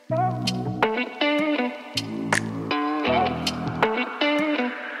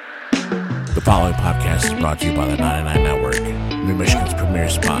podcast is brought to you by the 99 Network, New Michigan's premier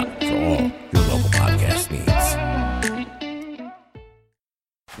spot for all your local podcast needs.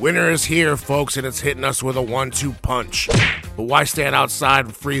 Winter is here, folks, and it's hitting us with a 1-2 punch. But why stand outside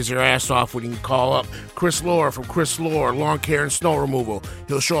and freeze your ass off when you can call up Chris Lohr from Chris Lohr Lawn Care and Snow Removal?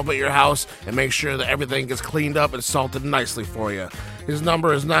 He'll show up at your house and make sure that everything gets cleaned up and salted nicely for you. His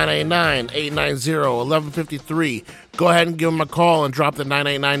number is 989-890-1153. Go ahead and give him a call and drop the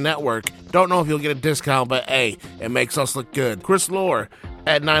 989 Network. Don't know if you'll get a discount, but hey, it makes us look good. Chris Lohr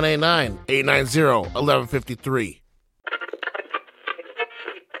at 989-890-1153.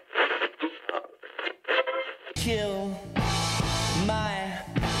 Kill my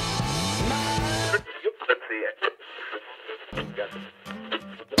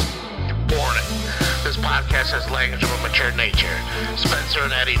Warning. This podcast has language of a mature nature. Spencer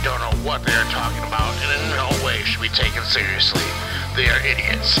and Eddie don't know what they are talking about and in no way should be taken seriously. They are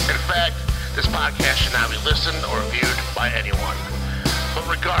idiots. In fact, this podcast should not be listened or viewed by anyone. But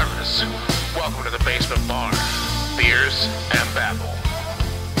regardless, welcome to the Basement Bar. Beers and babble.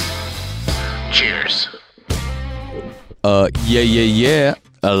 Cheers. Yeah.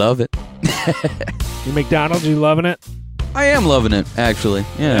 I love it. You McDonald's, you loving it? I am loving it, actually.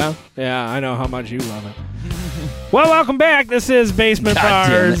 Yeah. Yeah, I know how much you love it. Well, welcome back. This is Basement God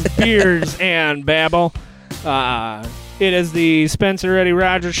damn Bars, it. Beers, and Babble. It is the Spencer Eddie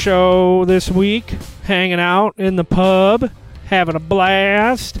Rodger show this week. Hanging out in the pub, having a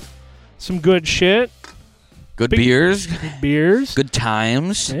blast. Some good shit. Good beers. Beers. Good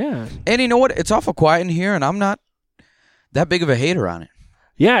times. Yeah. And you know what? It's awful quiet in here, and I'm not that big of a hater on it.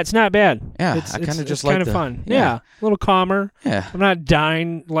 Yeah, it's not bad. Yeah, it's, I kind of just it's like kind of the fun. Yeah. Yeah, a little calmer. Yeah. I'm not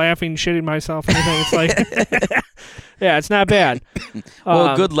dying, laughing, shitting myself or anything. It's like, yeah, it's not bad.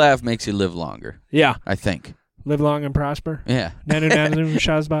 Well, a good laugh makes you live longer, Yeah, I think. live long and prosper. Yeah. Nanu Nanu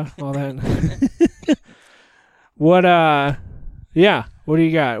Shazba, all that. What? Yeah. What do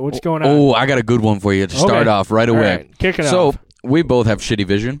you got? What's going on? Oh, I got a good one for you to start off right All away. right, kick it So, off. we both have shitty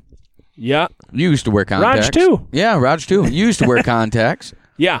vision. Yeah. You used to wear contacts. Raj too. Yeah, Raj too. You used to wear contacts.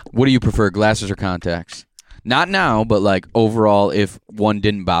 Yeah. What do you prefer, glasses or contacts? Not now, but like overall, if one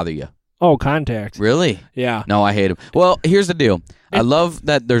didn't bother you. Oh, contacts. Really? Yeah. No, I hate them. Well, here's the deal. I love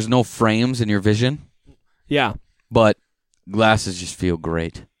that there's no frames in your vision, Yeah. but glasses just feel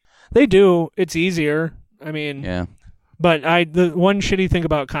great. They do. It's easier. I mean, Yeah. but the one shitty thing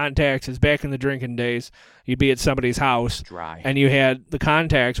about contacts is back in the drinking days, you'd be at somebody's house Dry. and you had the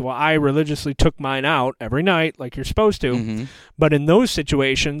contacts. Well, I religiously took mine out every night like you're supposed to. Mm-hmm. But in those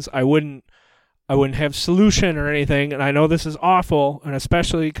situations, I wouldn't have solution or anything. And I know this is awful, and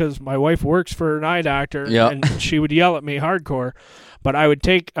especially because my wife works for an eye doctor, Yep. and she would yell at me hardcore. But I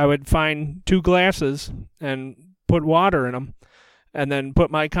would find 2 glasses and put water in them, and then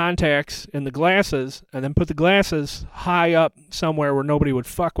put my contacts in the glasses, and then put the glasses high up somewhere where nobody would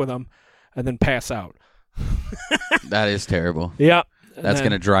fuck with them, and then pass out. That is terrible. Yep. That's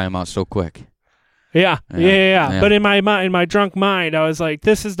going to dry them out so quick. Yeah. Yeah. But in my drunk mind, I was like,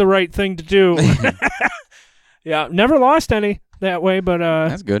 this is the right thing to do. Yeah. Never lost any that way, but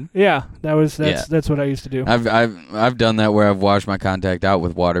That's good. yeah, that's what I used to do. I've done that where I've washed my contact out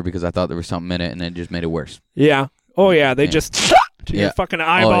with water because I thought there was something in it, and it just made it worse. Yeah. Oh yeah, they Yeah. just to your Yeah. fucking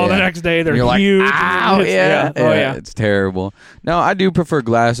eyeball the next day. They're And you're huge. like, ow, yeah. Oh yeah. It's terrible. No, I do prefer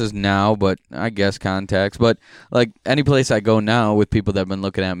glasses now, but I guess contacts. But like any place I go now with people that have been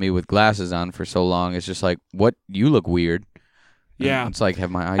looking at me with glasses on for so long, it's just like, what? You look weird. And Yeah. it's like, have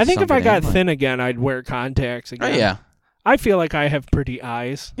my eyes I think if sunken I got in? thin again, I'd wear contacts Oh, again. yeah. I feel like I have pretty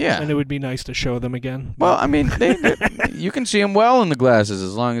eyes. Yeah. And it would be nice to show them again. Well, I mean, you can see them well in the glasses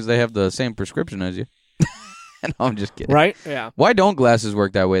as long as they have the same prescription as you. No, I'm just kidding. Right? Yeah. Why don't glasses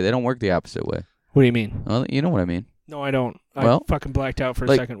work that way? They don't work the opposite way. What do you mean? Well, you know what I mean. No, I don't. Well, I fucking blacked out for a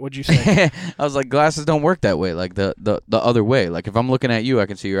like- second. What'd you say? I was like, glasses don't work that way. Like the other way. Like if I'm looking at you, I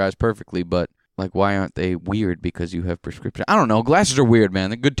can see your eyes perfectly. But like, why aren't they weird because you have prescription? I don't know. Glasses are weird, man.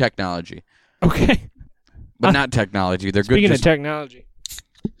 They're good technology, Okay. but not technology. They're Speaking good. of technology.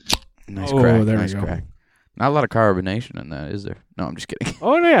 Nice Oh, crack. there we nice go. crack. Not a lot of carbonation in that, is there? No, I'm just kidding.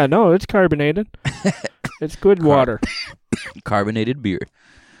 Oh, yeah. No, it's carbonated. It's good water. Carbonated beer.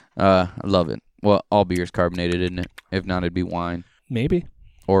 I love it. Well, all beer is carbonated, isn't it? If not, it'd be wine Maybe.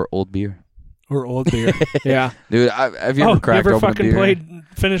 or old beer. Or old beer. Yeah. Dude, have you ever cracked you ever open a fucking beer? played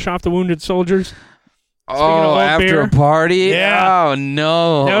Finish Off the Wounded Soldiers? Oh, of old after beer? a party? Yeah. Oh,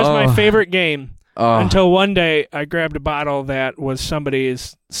 no. That was Oh. my favorite game. Oh. Until one day, I grabbed a bottle that was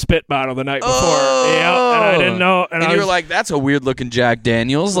somebody's spit bottle the night before. Oh. Yeah, and I didn't know. And I you was, were like, that's a weird-looking Jack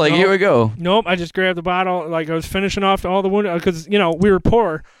Daniels. Like, No. here we go. nope, I just grabbed the bottle. Like, I was finishing off all the wounded, because, we were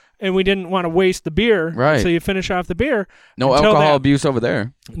poor. and we didn't want to waste the beer. Right. So you finish off the beer. No alcohol abuse over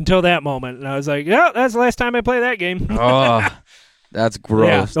there. Until that moment. And I was like, yeah, that's the last time I play that game. Oh, that's gross.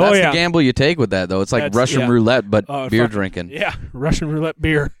 Yeah. That's Oh, the yeah. gamble you take with that, though. It's like Russian roulette, but beer drinking. Yeah, Russian roulette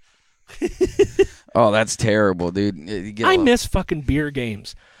beer. Oh, that's terrible, dude. I miss fucking beer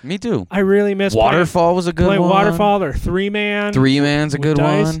games. Me too. I really miss Waterfall was a good playing one. Waterfall or 3-man. 3-man's a good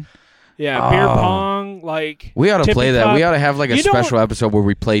dice. one. Yeah, beer pong. Like we ought to Tippy play that. Cup. We ought to have like a special episode where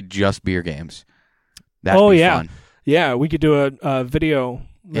we played just beer games. That'd be fun. Yeah, we could do a video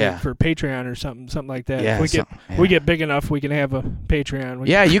Yeah. for Patreon or something like that. Yeah, if we get big enough, we can have a Patreon.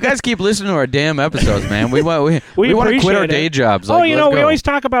 You guys keep listening to our damn episodes, man. We want to quit our day jobs. Oh, Like, we let's go. always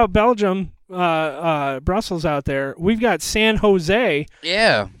talk about Belgium, Brussels out there. We've got San Jose.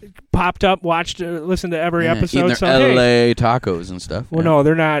 Yeah. Popped up, watched, listened to every episode. Eating their so, LA tacos and stuff. Well, no,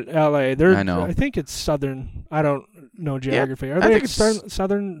 they're not LA. I know. I think it's southern. I don't know geography. Yeah, Are I they think it's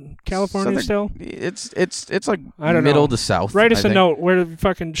Southern California still? It's like I don't middle know. to south. Write us a note. Where the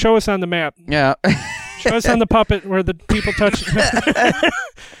fucking show us on the map. Yeah. Show us on the puppet where the people touch.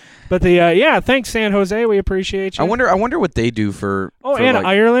 But thanks San Jose. We appreciate you. I wonder what they do for. Oh, for and like,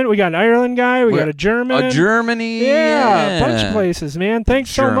 Ireland. We got an Ireland guy. We got a German. Germany. Yeah, a bunch of places, man. Thanks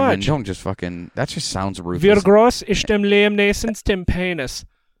so much. Don't just fucking. That just sounds ruthless. Wie groß ist dem Liam Neeson's Tim Penis?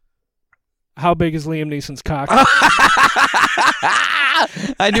 How big is Liam Neeson's cock?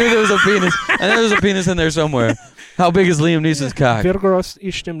 I knew there was a penis. I knew there was a penis in there somewhere. How big is Liam Neeson's cock? Wie groß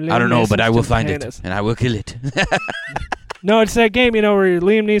ist dem Liam I don't know, but I will Neeson's find penis? it and I will kill it. No, it's that game, where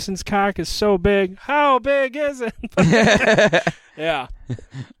Liam Neeson's cock is so big. How big is it? Yeah.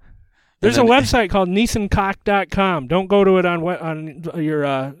 There's a website called NeesonCock.com. Don't go to it on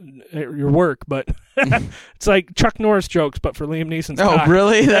your work, but it's like Chuck Norris jokes, but for Liam Neeson's cock. Oh,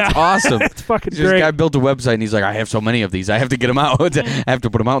 really? That's awesome. It's fucking This great. guy built a website, and he's like, I have so many of these. I have to get them out. I have to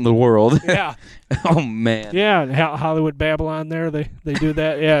put them out in the world. Yeah. Oh, man. Yeah, and Hollywood Babylon there, they do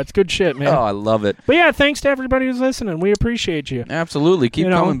that. Yeah, it's good shit, man. Oh, I love it. But yeah, thanks to everybody who's listening. We appreciate you. Absolutely. Keep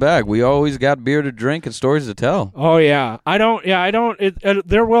coming back. We always got beer to drink and stories to tell. Oh, yeah. I don't.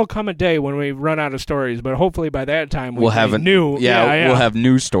 There will come a day when we run out of stories, but hopefully by that time we'll have new. Yeah, we'll have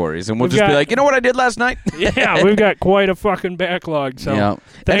new stories, and we'll just be like, you know what I did last night? Yeah, we've got quite a fucking backlog. So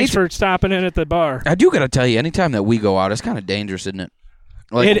thanks for stopping in at the bar. I do got to tell you, anytime that we go out, it's kind of dangerous, isn't it?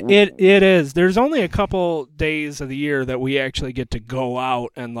 Like, It is. There's only a couple days of the year that we actually get to go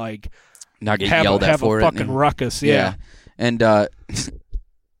out and like not get yelled at for it. Have a fucking ruckus. Yeah. And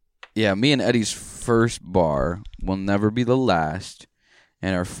me and Eddie's first bar will never be the last,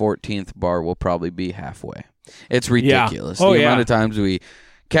 and our 14th bar will probably be halfway. It's ridiculous. Yeah. Oh, the amount of times we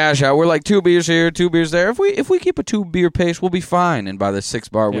cash out. We're like 2 beers here, 2 beers there. If we keep a 2-beer pace, we'll be fine. And by the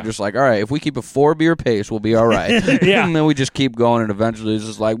 6th bar, we're just like, all right, if we keep a 4-beer pace, we'll be all right. Yeah. And then we just keep going, and eventually it's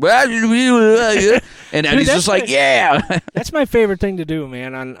just like, and Eddie's just like, yeah. That's my favorite thing to do,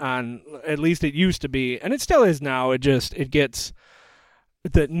 man. On at least it used to be, and it still is now. It gets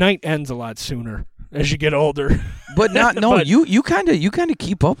the night ends a lot sooner as you get older. But you kind of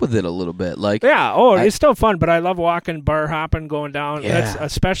keep up with it a little bit, like it's still fun. But I love walking, bar hopping, going down. Yeah. That's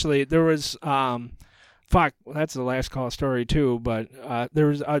especially there was that's the last call story too. But there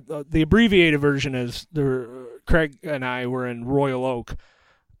was the abbreviated version is Craig and I were in Royal Oak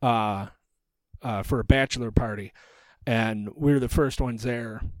for a bachelor party, and we were the first ones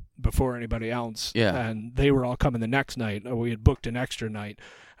there before anybody else. Yeah. And they were all coming the next night. We had booked an extra night.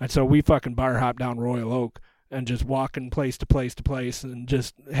 And so we fucking bar hop down Royal Oak and just walking place to place to place and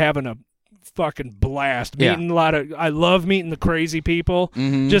just having a fucking blast. Meeting a lot of, I love meeting the crazy people.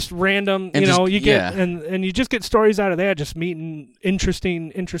 Mm-hmm. Just random, and you get, and you just get stories out of that, just meeting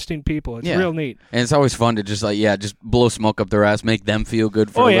interesting people. It's real neat. And it's always fun to just just blow smoke up their ass, make them feel good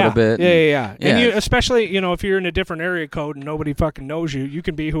for a little bit. Yeah. And you, especially, if you're in a different area code and nobody fucking knows you, you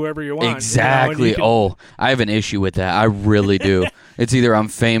can be whoever you want. Exactly. I have an issue with that. I really do. It's either I'm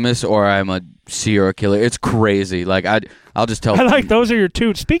famous or I'm a serial killer. It's crazy. Like I'll just tell. I like those are your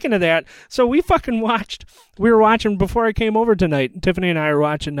two. Speaking of that, so we were watching before I came over tonight. Tiffany and I were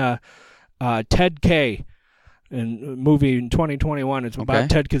watching Ted K, a movie in 2021. It's about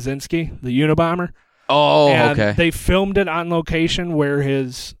Ted Kaczynski, the Unabomber. Oh, and okay. They filmed it on location where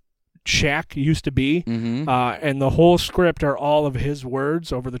his shack used to be, and the whole script are all of his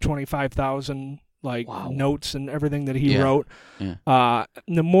words over the 25,000 notes and everything that he wrote. Yeah.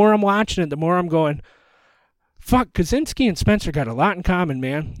 The more I'm watching it, the more I'm going, fuck, Kaczynski and Spencer got a lot in common,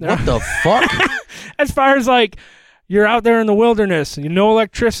 man. What the fuck? As far as you're out there in the wilderness, no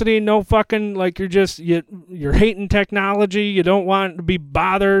electricity, no fucking, you're hating technology, you don't want to be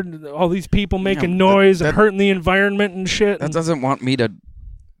bothered, all these people making noise and hurting the environment and shit. That doesn't want me to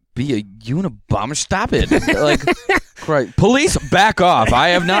be a Unabomber. Stop it. Like, Christ. Police, back off. I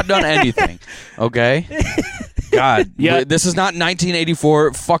have not done anything. Okay? God, this is not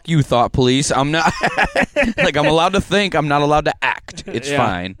 1984. Fuck you, thought police. I'm not. Like, I'm allowed to think. I'm not allowed to act. It's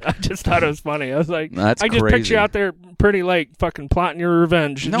fine. I just thought it was funny. I was like, That's I just crazy. picture you out there, Pretty Lake, fucking plotting your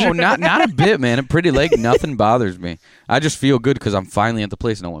revenge. No, not a bit, man. At Pretty Lake, nothing bothers me. I just feel good because I'm finally at the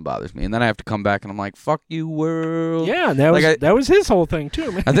place no one bothers me. And then I have to come back and I'm like, fuck you, world. Yeah, and that was his whole thing,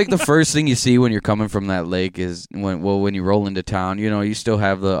 too, man. I think the first thing you see when you're coming from that lake is when you roll into town, you still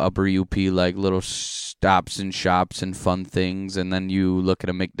have the upper UP, like, little stops and shops and fun things, and then you look at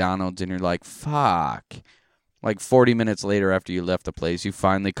a McDonald's and you're like, fuck. Like 40 minutes later after you left the place, you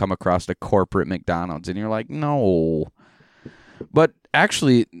finally come across a corporate McDonald's and you're like, no. But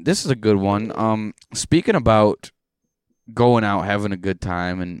actually, this is a good one. Speaking about going out, having a good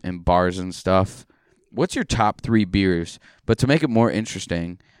time and bars and stuff, what's your top 3 beers? But to make it more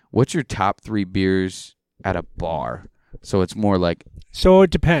interesting, what's your top 3 beers at a bar? So it's more like... So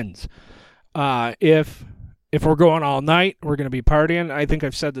it depends. If we're going all night, we're going to be partying. I think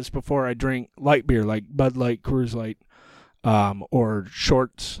I've said this before. I drink light beer like Bud Light, Coors Light, or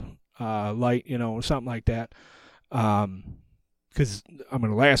Shorts Light, something like that. Because I'm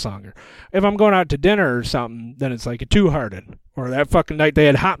going to last longer. If I'm going out to dinner or something, then it's like a Two-Hearted. Or that fucking night they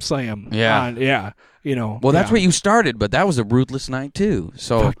had Hop Slam. Yeah. On, Well, that's what you started, but that was a ruthless night too.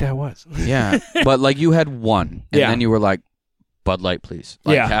 So fuck, that was. Yeah. But like you had one, and then you were like, Bud Light, please.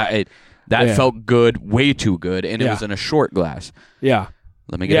 Like, that felt good, way too good, and it was in a short glass. Yeah.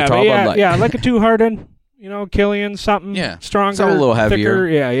 Let me get a tall Bud Light. Yeah, like a Two-Hearted, Killian, something stronger, so a little heavier. Thicker.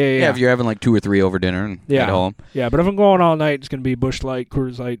 Yeah. If you're having like 2 or 3 over dinner and at home. Yeah, but if I'm going all night, it's going to be Busch Light,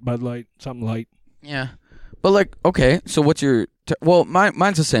 Coors Light, Bud Light, something light. Yeah. But like, okay, so what's your...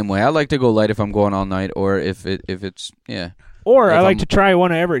 mine's the same way. I like to go light if I'm going all night, or if it's... Or I like to try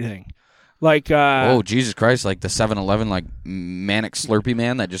one of everything. Like, oh, Jesus Christ, like the 7-Eleven, like, Manic Slurpee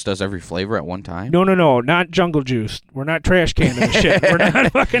Man that just does every flavor at one time? No, not Jungle Juice. We're not trash canning the shit. We're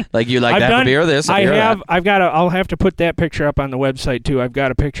not fucking... Like, you like a beer of this, a beer of that. I'll have to put that picture up on the website, too. I've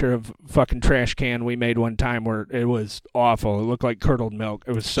got a picture of fucking trash can we made one time where it was awful. It looked like curdled milk.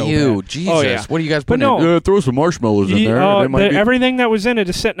 It was so bad. Jesus. Oh, yeah. What are you guys putting in? Throw some marshmallows in there. Everything that was in it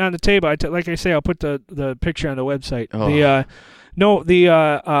is sitting on the table. Like I say, I'll put the picture on the website. Oh.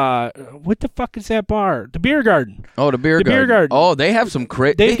 What the fuck is that bar? The Beer Garden. Oh, the Beer Garden. Oh, they have some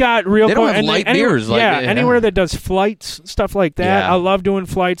crazy... They've got real... They don't have light beers. Anywhere that does flights, stuff like that. Yeah. I love doing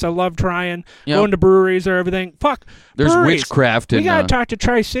flights. I love trying. Going to breweries or everything. Fuck. There's breweries. witchcraft in... We got to talk to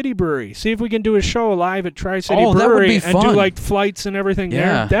Tri-City Brewery. See if we can do a show live at Tri-City Brewery. That would be fun. And do like flights and everything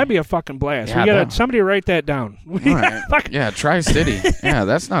there. That'd be a fucking blast. Yeah, we got to... Somebody write that down. All right. Yeah, Tri-City. Yeah,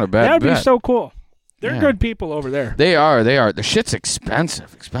 that's not a bad That would bet. be so cool. They're good people over there. They are. The shit's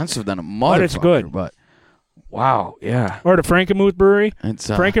expensive. Expensive than a motherfucker. But it's good. But, wow, yeah. Or the Frankenmuth Brewery. It's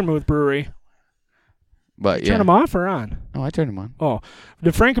Frankenmuth Brewery. But Turn them off or on? Oh, I turned them on. Oh,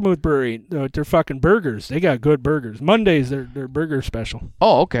 the Frankenmuth Brewery, their fucking burgers. They got good burgers. Mondays, their burger special.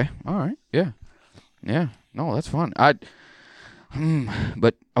 Oh, okay. All right. Yeah. Yeah. No, that's fun.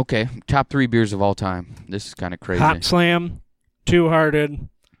 But, okay. Top 3 beers of all time. This is kind of crazy. Hop Slam, Two-Hearted,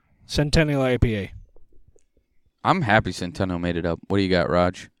 Centennial IPA. I'm happy Centennial made it up. What do you got,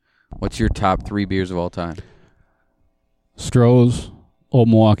 Raj? What's your top 3 beers of all time? Stroh's, Old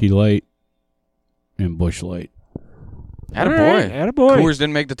Milwaukee Light, and Busch Light. Attaboy. Coors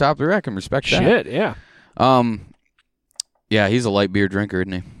didn't make the top 3. I can respect that. Shit, yeah. Yeah, he's a light beer drinker,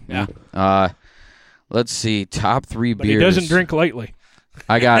 isn't he? Yeah. Let's see, top 3 but beers. He doesn't drink lightly.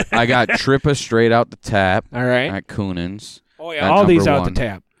 I got Trippa straight out the tap. All right. At Coonan's. Oh yeah, all these out the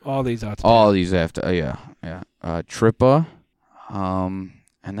tap. All these out the tap. All these have to. Yeah. Trippa. And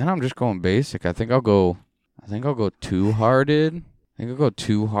then I'm just going basic. I think I'll go Two-Hearted.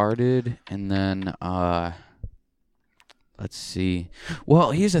 And then let's see.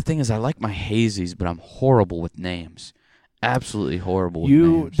 Well, here's the thing: is I like my hazies, but I'm horrible with names. Absolutely horrible with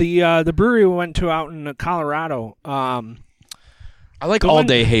names. The brewery we went to out in Colorado. I like All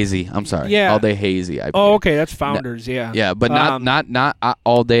Day Hazy. I'm sorry. Yeah. All Day Hazy IPA. Oh, okay, that's Founders. Yeah. Yeah, but not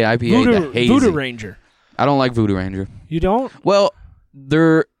All Day IPA. The hazy. Voodoo Ranger. I don't like Voodoo Ranger. You don't? Well,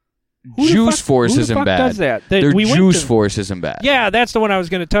 their Juice Force isn't bad. Who does that? Their Juice Force isn't bad. Yeah, that's the one I was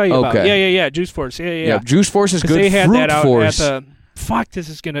going to tell you about. Yeah. Juice Force. Yeah. Juice Force is good. They had Fruit that out Force. at the... Fuck, this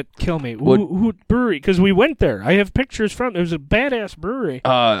is going to kill me. Who brewery? Because we went there. I have pictures from it. It was a badass brewery.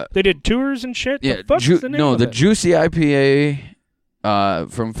 They did tours and shit. Yeah. The fuck's the name of the it? Juicy IPA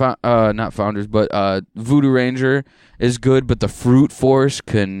from not Founders, but Voodoo Ranger is good, but the Fruit Force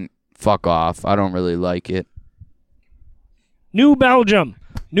can fuck off. I don't really like it. New Belgium.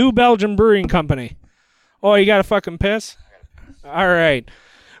 New Belgium Brewing Company. Oh, you got to fucking piss? All right.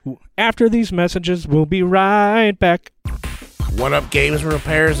 After these messages, we'll be right back. One Up Games and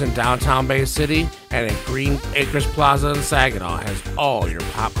Repairs in downtown Bay City and at Green Acres Plaza in Saginaw has all your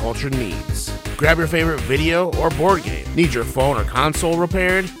pop culture needs. Grab your favorite video or board game. Need your phone or console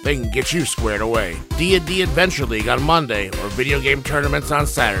repaired? They can get you squared away. D&D Adventure League on Monday or video game tournaments on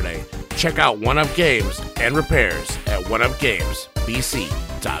Saturday. Check out One Up Games and Repairs at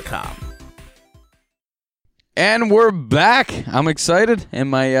oneupgamesbc.com. And we're back. I'm excited, and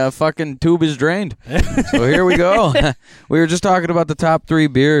my fucking tube is drained. So here we go. We were just talking about the top 3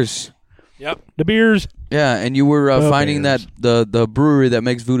 beers. Yep, the beers. Yeah, and you were finding beers. that the brewery that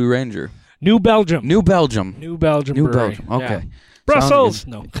makes Voodoo Ranger. New Belgium. New Belgium. Brewery. Okay. Yeah. Brussels.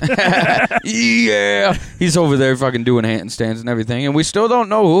 No. Yeah. He's over there fucking doing handstands and everything, and we still don't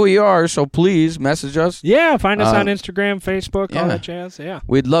know who you are, so please message us. Yeah, find us on Instagram, Facebook, all yeah. that jazz. Yeah.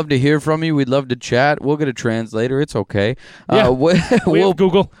 We'd love to hear from you. We'd love to chat. We'll get a translator. It's okay. Yeah. We have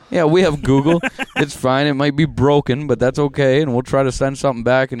Google. Yeah, we have Google. It's fine. It might be broken, but that's okay, and we'll try to send something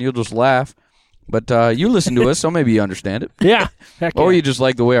back, and you'll just laugh. But you listen to us, so maybe you understand it. Yeah. Or you just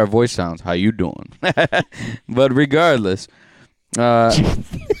like the way our voice sounds. How you doing? But regardless, what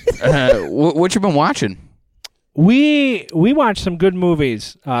you been watching? We watched some good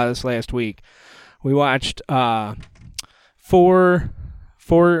movies this last week. We watched 4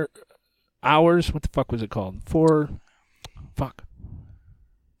 hours. What the fuck was it called? 4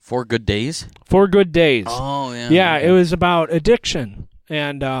 Good Days? 4 Good Days. Oh, yeah. Yeah, it was about addiction.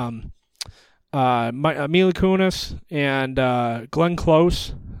 And Mila Kunis and Glenn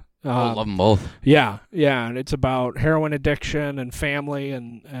Close. I love them both. Yeah, and it's about heroin addiction and family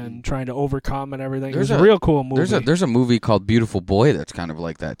and trying to overcome and everything. It's a real cool movie. There's a movie called Beautiful Boy that's kind of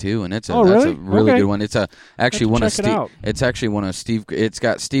like that too, and that's a really good one. It's actually one of Steve. It's actually one of Steve. It's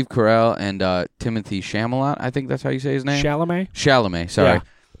got Steve Carell and Timothy Chalamet. I think that's how you say his name. Chalamet. Sorry. Yeah.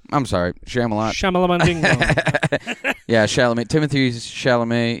 I'm sorry, Chalamet. Yeah, Chalamet. Timothy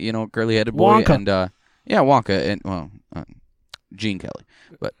Chalamet, curly-headed boy. Wonka. And, Wonka. And, Gene Kelly.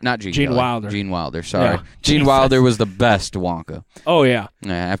 But not Gene Kelly. Wilder. Gene Wilder, sorry. Yeah. Gene Wilder was the best Wonka. Oh, yeah.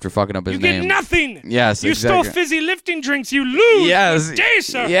 After fucking up his you name. You get nothing. Yes, you exactly. stole fizzy lifting drinks. You lose. Yes. Day,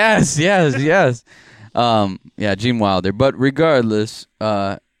 sir. Yes. Gene Wilder. But regardless,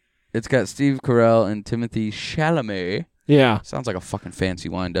 it's got Steve Carell and Timothy Chalamet. Yeah, sounds like a fucking fancy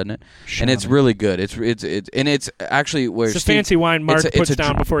wine, doesn't it? Chalamet. And it's really good. It's actually where it's a fancy wine Mark puts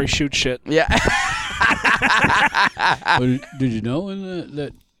down before he shoots shit. Yeah. Did you know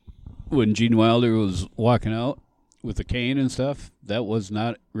that when Gene Wilder was walking out with the cane and stuff, that was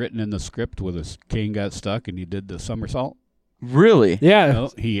not written in the script where the cane got stuck and he did the somersault? Really? Yeah.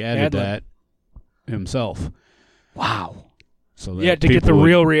 No, he added that himself. Wow. So that to get the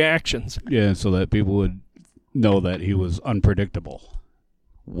real reactions. Yeah, so that people would know that he was unpredictable.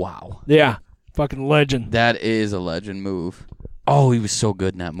 Wow. Yeah. Fucking legend. That is a legend move. Oh, he was so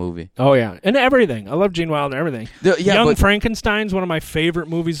good in that movie. Oh, yeah. And everything. I love Gene Wilder and everything. Young Frankenstein's one of my favorite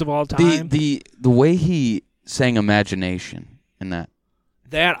movies of all time. The way he sang Imagination in that.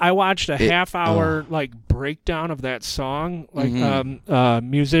 That I watched a half-hour breakdown of that song. A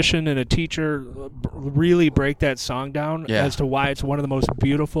musician and a teacher really break that song down as to why it's one of the most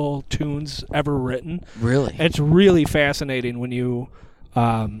beautiful tunes ever written. Really, it's really fascinating when you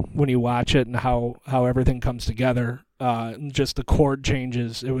watch it and how everything comes together. Just the chord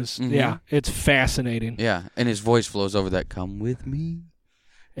changes. It was it's fascinating. Yeah, and his voice flows over that. Come with me.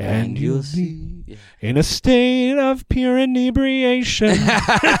 And you'll see in a state of pure inebriation.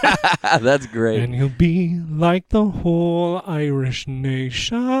 That's great. And you'll be like the whole Irish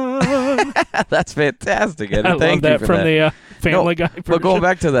nation. That's fantastic, Eddie. I love that from the Family Guy version. But going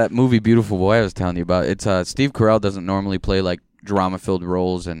back to that movie Beautiful Boy I was telling you about, it's Steve Carell doesn't normally play like drama-filled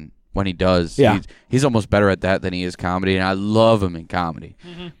roles, and when he does, he's almost better at that than he is comedy, and I love him in comedy.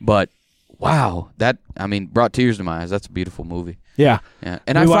 Mm-hmm. But wow, that brought tears to my eyes. That's a beautiful movie. Yeah.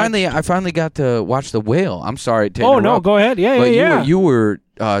 And I finally got to watch The Whale. I'm sorry to interrupt. Oh no, go ahead. Yeah. You were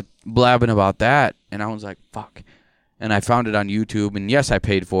blabbing about that, and I was like, fuck. And I found it on YouTube, and yes, I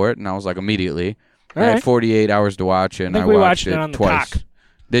paid for it, and I was like, immediately. I had 48 hours to watch, and I watched it on twice. The cock.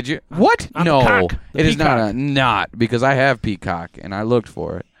 Did you? What? On No, the cock. it is not because I have Peacock, and I looked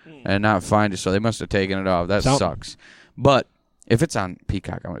for it and not find it, so they must have taken it off. That sucks. But if it's on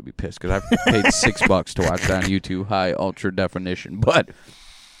Peacock, I'm going to be pissed because I paid $6 to watch that on YouTube, high ultra definition. But,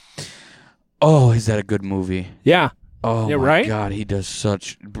 is that a good movie? Yeah. Oh, yeah, my right? God, he does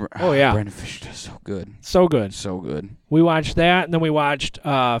such... yeah. Brandon Fisher does so good. So good. So good. We watched that, and then we watched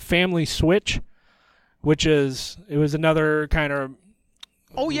Family Switch, it was another kind of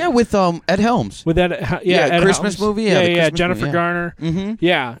Oh yeah, with Ed Helms. With that, Ed Christmas Helms. movie. Yeah, the Christmas Jennifer movie, Garner. Mm-hmm.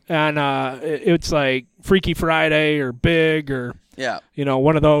 Yeah, and it's like Freaky Friday or Big or Yeah.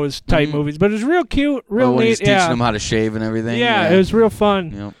 one of those type movies. But it was real cute, real when neat. he's teaching them how to shave and everything. Yeah, it was real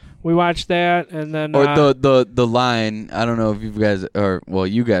fun. Yep. We watched that, and then Or the line. I don't know if you guys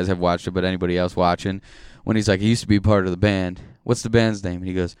you guys have watched it, but anybody else watching, when he's like, he used to be part of the band. What's the band's name? And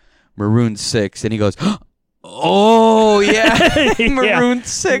he goes, Maroon 6, and he goes, oh yeah, Maroon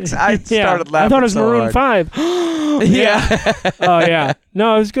 6. I started laughing. I thought it was so Maroon hard. 5. Yeah. Oh yeah.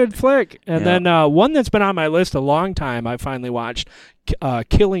 No, it was a good flick. And then one that's been on my list a long time. I finally watched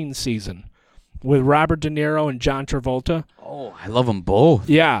Killing Season with Robert De Niro and John Travolta. Oh, I love them both.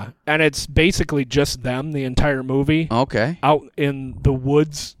 Yeah, and it's basically just them the entire movie. Okay. Out in the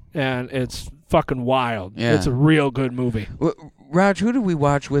woods, and it's fucking wild. Yeah. It's a real good movie. Raj, who did we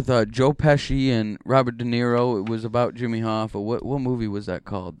watch with Joe Pesci and Robert De Niro? It was about Jimmy Hoffa. What movie was that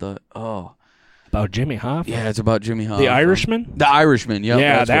called? About Jimmy Hoffa? Yeah, it's about Jimmy Hoffa. The Irishman? The Irishman, yep.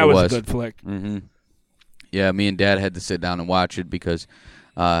 Yeah, that's that what it was a good flick. Mm-hmm. Yeah, me and Dad had to sit down and watch it because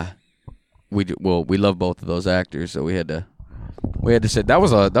we love both of those actors, so we had to sit. That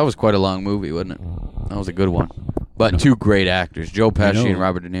was quite a long movie, wasn't it? That was a good one. But two great actors, Joe Pesci and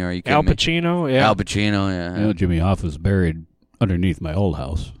Robert De Niro. You Al Pacino, yeah. Al Pacino, yeah. I know Jimmy Hoffa's buried underneath my old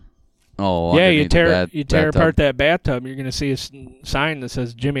house. Oh, yeah, you tear bathtub. apart that bathtub, you're going to see a sign that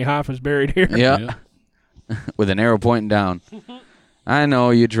says Jimmy Hoffa's buried here. Yeah. With an arrow pointing down. I know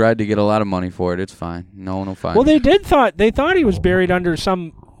you tried to get a lot of money for it. It's fine. No one will find Well, it. they thought he was buried under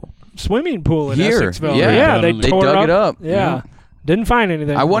some swimming pool in Here, Essexville. yeah. They tore dug it up. Yeah. Didn't find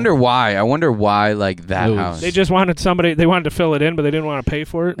anything. I wonder why. like that house. They just wanted somebody. They wanted to fill it in, but they didn't want to pay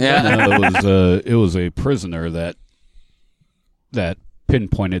for it. Yeah. It was a prisoner that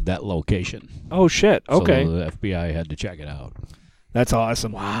pinpointed that location. Oh shit. Okay. So the FBI had to check it out. That's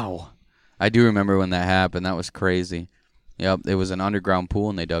awesome. Wow. I do remember when that happened. That was crazy. Yep. It was an underground pool,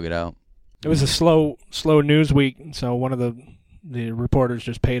 and they dug it out. It was a slow news week, so one of the reporters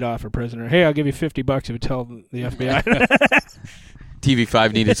just paid off a prisoner. Hey, I'll give you $50 if you tell the FBI.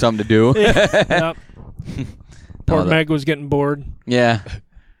 TV5 needed something to do. Yep. Poor Meg was getting bored. Yeah.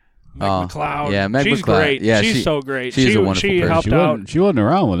 Meg McLeod. Yeah, Meg She's McLeod. great. Yeah, she's so great. She's a wonderful person. Helped out. She wasn't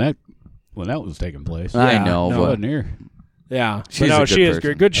around when that was taking place. I know, She but wasn't here. Yeah. She's no, a good she is person.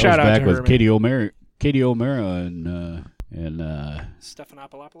 great. Good shout out back to her. with Katie O'Mara and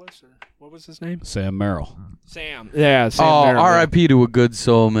Stephanopoulos, or what was his name? Sam Merrill. Sam. Yeah, Sam. Oh, Merrill. R.I.P. to a good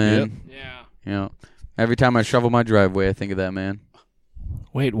soul, man. Yep. Yeah. Yeah. Every time I shovel my driveway, I think of that man.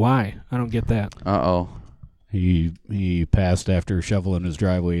 Wait, why? I don't get that. Uh-oh. He passed after shoveling his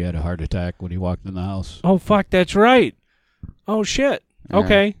driveway. He had a heart attack when he walked in the house. Oh, fuck, that's right. Oh, shit. Yeah.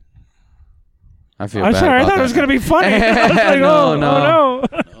 Okay. I feel I'm bad sorry. I about thought that. it was going to be funny. I was like, No, oh no.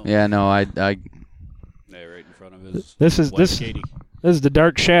 no. Yeah, no, I Yeah, right in front of his This is wife, Katie. This is the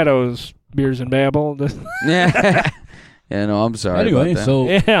Dark Shadows Beers and Babble. Yeah. Yeah, no, I'm sorry Anyway, about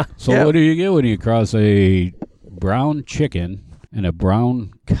that. Yeah. So what do you get when you cross a brown chicken and a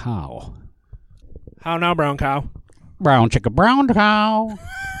brown cow? How now, brown cow? Brown chicken, brown cow.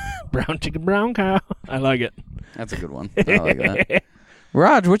 Brown chicken, brown cow. I like it. That's a good one. I like that.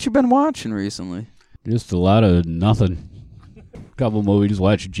 Raj, what you been watching recently? Just a lot of nothing. Couple movies.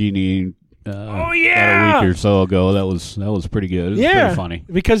 Watched Genie. Oh yeah, about a week or so ago. That was pretty good. It was pretty funny.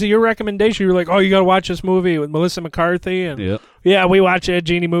 Because of your recommendation, you were like, "Oh, you got to watch this movie with Melissa McCarthy." And Yep. yeah, we watched that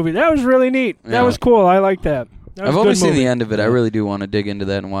Genie movie. That was really neat. Yeah. That was cool. I like that. That was I've a only good seen movie. the end of it. I really do want to dig into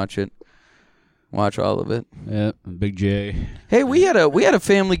that and watch it. Watch all of it. Yeah, Big J. Hey, we had a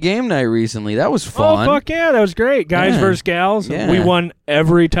family game night recently. That was fun. Oh fuck yeah, that was great. Guys Yeah. versus gals. Yeah. We won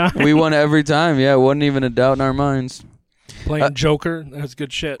every time. We won every time. Yeah, it wasn't even a doubt in our minds. Playing Joker. That was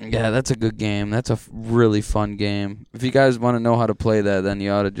good shit. Yeah, that's a good game. That's a really fun game. If you guys want to know how to play that, then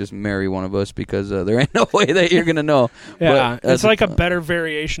you ought to just marry one of us because there ain't no way that you're gonna know. Yeah, But it's like a better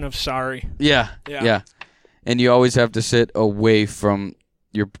variation of Sorry. Yeah. And you always have to sit away from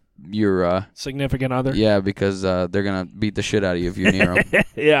your Significant other. yeah, because they're gonna beat the shit out of you if you're near them.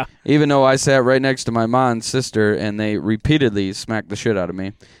 Yeah. Even though I sat right next to my mom and sister, and they repeatedly smacked the shit out of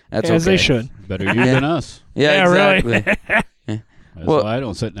me. That's As okay. they should. Better you than us. Yeah, Yeah, exactly. That's Well- why I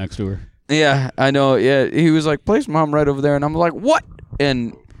don't sit next to her. Yeah, I know. Yeah, he was like, "Place Mom right over there," and I'm like, "What?"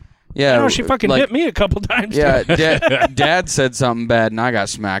 And yeah, I know she fucking like, hit me a couple times. Yeah, too. Dad said something bad, and I got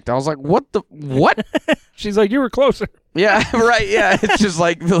smacked. I was like, "What the what?" She's like, you were closer. Yeah, right. Yeah, it's just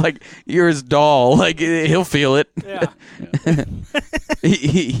like you're his doll. Like he'll feel it. Yeah.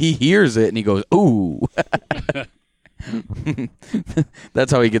 he hears it and he goes, "Ooh."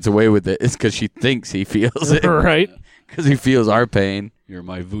 That's how he gets away with it. It's because she thinks he feels it. Right. because he feels our pain. You're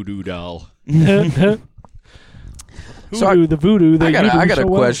my voodoo doll. Voodoo, the voodoo. I got a so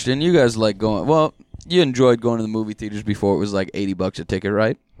question. You guys like going? Well, you enjoyed going to the movie theaters before. It was like $80 a ticket,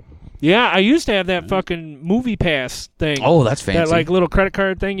 right? Yeah, I used to have that fucking movie pass thing. Oh, that's fancy. That like little credit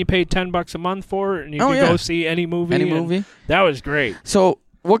card thing. You paid $10 a month for it, and you could go see any movie. Any movie. That was great. So,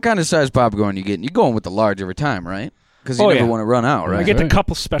 what kind of size popcorn you getting? You're going with the large every time, right? Because you never want to run out, right? I get the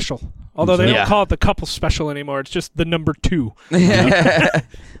couple special. Although they don't call it the couple special anymore. It's just the number 2.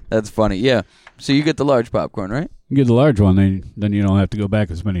 That's funny. Yeah. So you get the large popcorn, right? You get the large one, then you don't have to go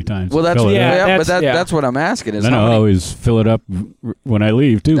back as many times. Well, that's that's what I'm asking. Is then I'll always fill it up when I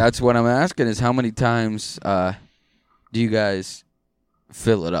leave too. That's what I'm asking. Is how many times do you guys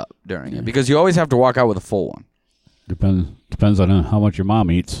fill it up during it? Because you always have to walk out with a full one. Depends on how much your mom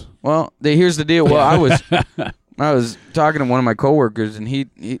eats. Well, here's the deal. Well, I was talking to one of my coworkers, and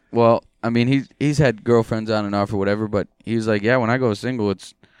he's had girlfriends on and off or whatever, but he was like, yeah, when I go single,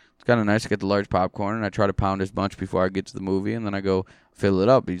 it's kind of nice to get the large popcorn, and I try to pound as much before I get to the movie, and then I go fill it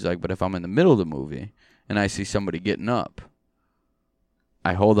up. He's like, but if I'm in the middle of the movie and I see somebody getting up,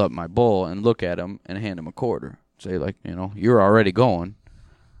 I hold up my bowl and look at him and hand him a quarter. Say, like, you're already going.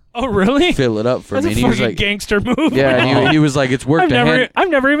 Oh, really? Fill it up for That's me. That's a he was fucking like, gangster move. Yeah, and he was like, it's worked I've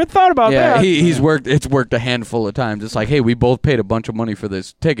never even thought about that. Yeah, it's worked a handful of times. It's like, hey, we both paid a bunch of money for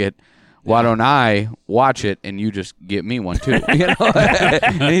this ticket. Why don't I watch it and you just get me one too?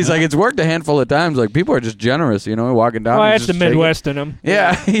 And he's like, it's worked a handful of times. Like, people are just generous, walking down. Well, that's the Midwest in them.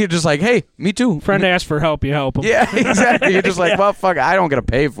 Yeah, you're just like, hey, me too. Friend asks for help, you help him. Yeah, exactly. You're just like, well, fuck, I don't gotta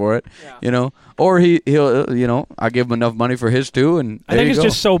pay for it, Or he'll, I give him enough money for his too, and I think it's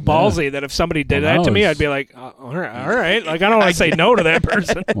just so ballsy that if somebody did that to me, I'd be like, all right. Like, I don't want to say no to that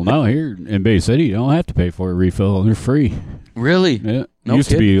person. Well, now here in Bay City, you don't have to pay for a refill; they're free. Really? Yeah. It used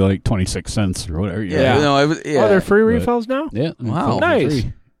to be like 26 cents or whatever. Yeah. Oh, they're free refills now? Yeah. Wow. Nice.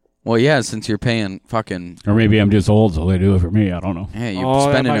 Free. Well, yeah, since you're paying fucking... Or maybe I'm just old, so they do it for me. I don't know. Yeah, you're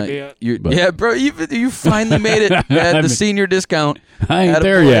spending it. Yeah, bro, you finally made it at the senior discount. I ain't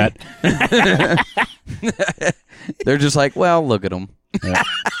there yet. They're just like, well, look at them. Yeah.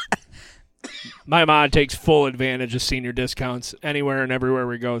 My mom takes full advantage of senior discounts anywhere and everywhere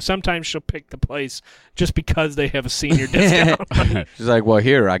we go. Sometimes she'll pick the place just because they have a senior discount. She's like, well,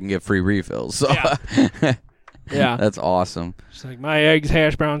 here, I can get free refills. So. Yeah. That's awesome. She's like, my eggs,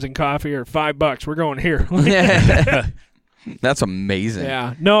 hash browns, and coffee are $5. We're going here. That's amazing.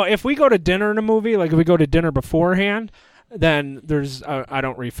 Yeah. No, if we go to dinner in a movie, like if we go to dinner beforehand, then there's I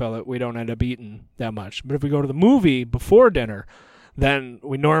don't refill it. We don't end up eating that much. But if we go to the movie before dinner, then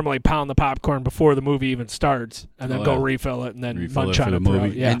we normally pound the popcorn before the movie even starts, and then go refill it, and then munch on it.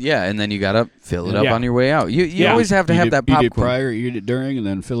 Movie. Yeah. And then you got to fill it up on your way out. You always have to have that popcorn. Eat it prior, eat it during, and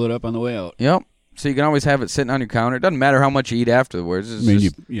then fill it up on the way out. Yep. So you can always have it sitting on your counter. It doesn't matter how much you eat afterwards.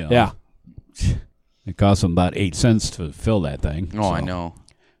 Yeah. It costs them about 8 cents to fill that thing. Oh, I know.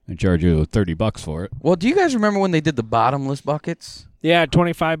 They charge you $30 for it. Well, do you guys remember when they did the bottomless buckets? Yeah,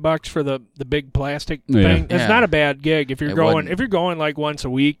 $25 for the big plastic thing. It's not a bad gig if you're going. If you're going like once a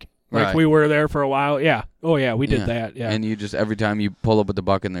week, like we were there for a while. Yeah. Oh yeah, we did that. Yeah. And you just every time you pull up with the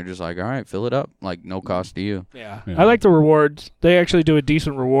bucket, they're just like, all right, fill it up, like no cost to you. Yeah. I like the rewards. They actually do a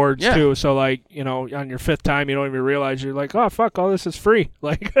decent rewards too. So like on your 5th time, you don't even realize you're like, oh fuck, all this is free.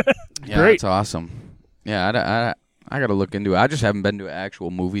 Like, yeah, great. That's awesome. Yeah, I got to look into it. I just haven't been to an actual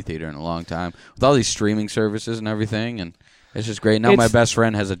movie theater in a long time with all these streaming services and everything, and it's just great. Now my best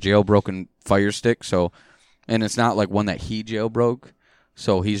friend has a jailbroken Fire Stick, and it's not like one that he jailbroke.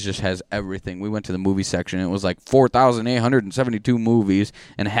 So he just has everything. We went to the movie section. It was like 4,872 movies,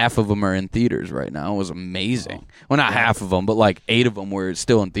 and half of them are in theaters right now. It was amazing. Well, not half of them, but like 8 of them were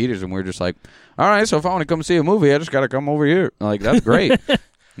still in theaters, and we were just like, all right, so if I want to come see a movie, I just got to come over here. Like, that's great.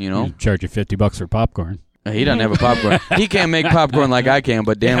 You charge you $50 for popcorn. He doesn't have a popcorn. He can't make popcorn like I can,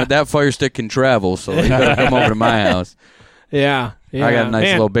 but damn it, that Fire Stick can travel, so he better come over to my house. Yeah. I got a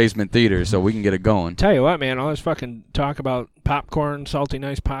nice little basement theater, so we can get it going. Tell you what, man, all this fucking talk about popcorn, salty,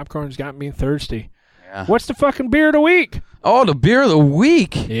 nice popcorn's got me thirsty. Yeah. What's the fucking beer of the week? Oh, the beer of the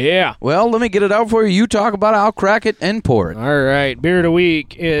week? Yeah. Well, let me get it out for you. You talk about it, I'll crack it and pour it. All right. Beer of the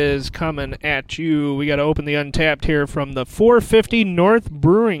week is coming at you. We got to open the Untapped here from the 450 North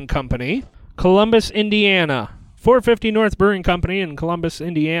Brewing Company, Columbus, Indiana. 450 North Brewing Company in Columbus,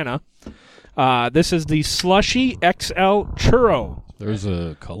 Indiana. This is the Slushy XL Churro. There's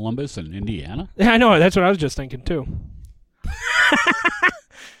a Columbus in Indiana? Yeah, I know. That's what I was just thinking, too.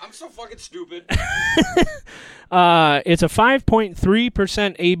 I'm so fucking stupid. It's a 5.3%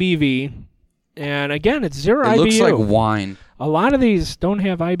 ABV. And, again, it's 0 IBU. It looks like wine. A lot of these don't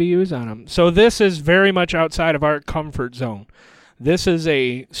have IBUs on them. So this is very much outside of our comfort zone. This is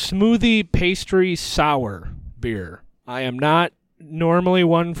a smoothie pastry sour beer. I am not normally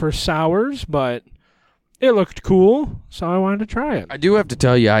one for sours, but it looked cool, so I wanted to try it. I do have to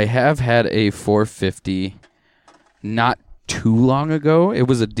tell you, I have had a 450 not too long ago. It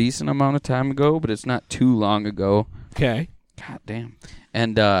was a decent amount of time ago, but it's not too long ago. Okay. God damn.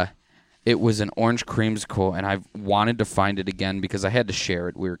 And it was an orange creamsicle, and I wanted to find it again because I had to share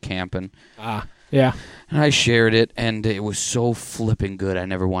it. We were camping. Yeah. And I shared it, and it was so flipping good. I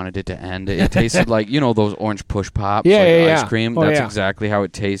never wanted it to end. It tasted like, those orange push pops, ice cream. That's exactly how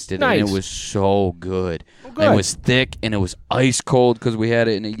it tasted, nice. And it was so good. Oh, good. And it was thick, and it was ice cold because we had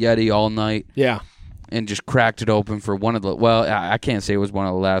it in a Yeti all night. Yeah. And just cracked it open for one of the, I can't say it was one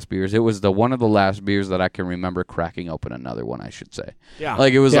of the last beers. It was one of the last beers that I can remember cracking open another one, I should say. Yeah.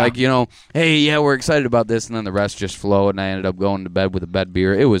 Like, it was like, hey, yeah, we're excited about this, and then the rest just flowed, and I ended up going to bed with a bed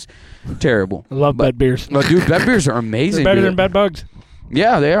beer. It was terrible. I love bed beers. No, dude, bed beers are amazing. They're better than bed bugs.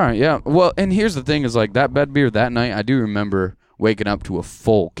 Yeah, they are, yeah. Well, and here's the thing is, like, that bed beer that night, I do remember waking up to a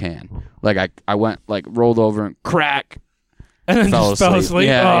full can. Like, I went, like, rolled over and crack. And then fell just fell asleep.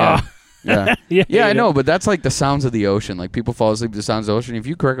 Yeah, yeah. Yeah, I know, but that's like the sounds of the ocean. Like, people fall asleep to the sounds of the ocean. If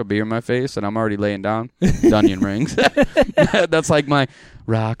you crack a beer in my face and I'm already laying down, onion rings. That's like my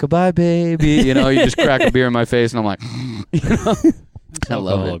rockabye baby. You just crack a beer in my face and I'm like, I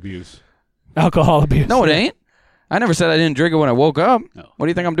love it. Abuse. Alcohol abuse. No, it ain't. I never said I didn't drink it when I woke up. No. What do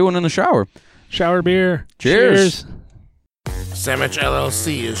you think I'm doing in the shower? Shower beer. Cheers. Sandwich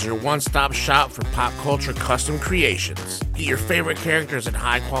LLC is your one-stop shop for pop culture custom creations. Get your favorite characters in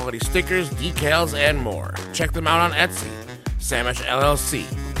high-quality stickers, decals, and more. Check them out on Etsy. Sandwich LLC.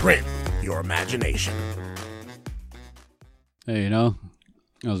 Print your imagination. Hey, I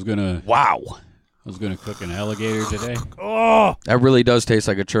was gonna cook an alligator today. Oh. That really does taste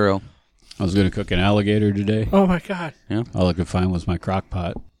like a churro. I was gonna cook an alligator today. Oh, my God. Yeah. All I could find was my crock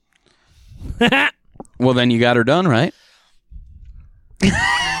pot. Well, then you got her done, right?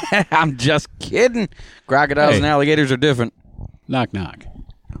 I'm just kidding. Crocodiles and alligators are different. Knock, knock.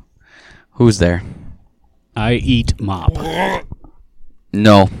 Who's there? I eat mop.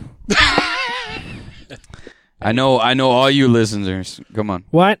 No. I know all you listeners. Come on.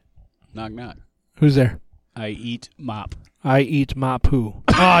 What? Knock, knock. Who's there? I eat mop. I eat mop poo.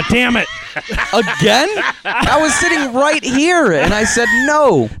 Oh, damn it. Again? I was sitting right here, and I said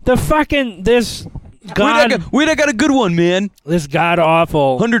no. We got a good one, man. This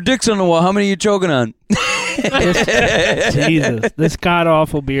god-awful. 100 dicks on the wall. How many are you choking on? Jesus. This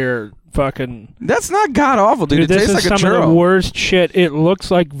god-awful beer fucking... That's not god-awful, dude. It this tastes is like a some churro. of the worst shit. It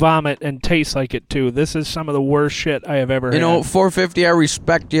looks like vomit and tastes like it, too. This is some of the worst shit I have ever had. 450, I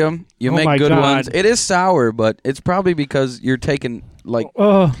respect you. You make my good God. ones. It is sour, but it's probably because you're taking, like...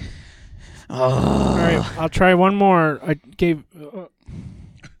 All right, I'll try one more. I gave...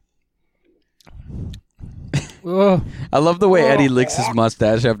 I love the way Eddie licks his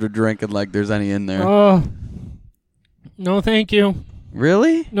mustache after drinking like there's any in there. No, thank you.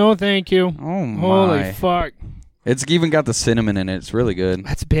 Really? No, thank you. Oh, my. Holy fuck. It's even got the cinnamon in it. It's really good.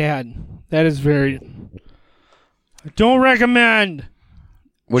 That's bad. That is very... I don't recommend.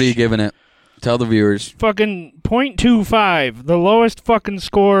 What are you giving it? Tell the viewers. Fucking 0.25. The lowest fucking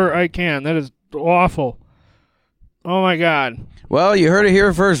score I can. That is awful. Oh, my God. Well, you heard it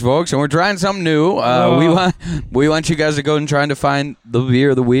here first, folks, and we're trying something new. We want you guys to go and try to find the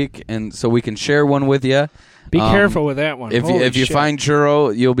beer of the week, and so we can share one with you. Be careful with that one. If you find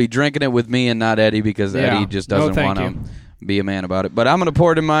churro, you'll be drinking it with me and not Eddie because Eddie just doesn't want to be a man about it. But I'm going to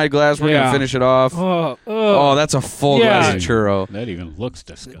pour it in my glass. We're going to finish it off. Oh, that's a full glass of churro. That even looks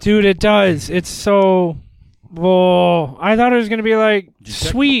disgusting. Dude, it does. It's so... Oh, I thought it was going to be like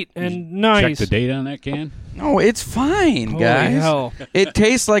sweet and nice. Check the date on that can? No, it's fine, guys. Hell. It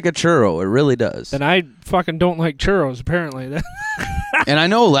tastes like a churro. It really does. And I fucking don't like churros, apparently. And I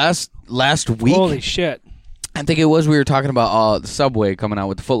know last week... Holy shit. I think it was we were talking about the Subway coming out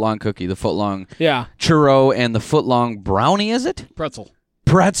with the footlong cookie, the footlong churro, and the footlong brownie, is it? Pretzel,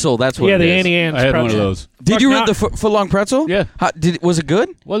 that's what it is. Yeah, the Annie Ann's I had pretzel. one of those. Did you read the footlong pretzel? Yeah. Was it good?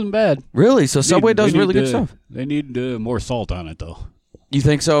 Wasn't bad. Really? So Subway does really good stuff. They need more salt on it, though. You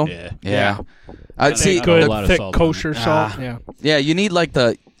think so? Yeah. I see. Not a Good, lot of thick, salt kosher salt. Yeah. Yeah, you need like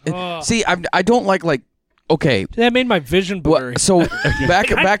the... See, I don't like... Okay. That made my vision blurry. So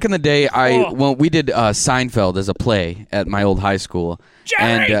back in the day, when we did Seinfeld as a play at my old high school,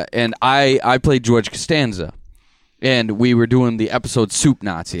 and I played George Costanza, and we were doing the episode Soup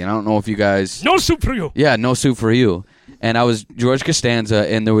Nazi. And I don't know if you guys... No soup for you. Yeah, no soup for you. And I was George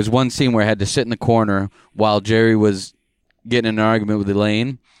Costanza, and there was one scene where I had to sit in the corner while Jerry was getting in an argument with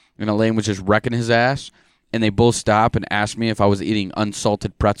Elaine, and Elaine was just wrecking his ass. And they both stopped and asked me if I was eating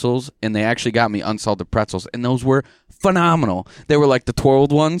unsalted pretzels, and they actually got me unsalted pretzels, and those were phenomenal. They were like the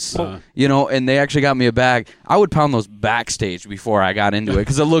twirled ones, and they actually got me a bag. I would pound those backstage before I got into it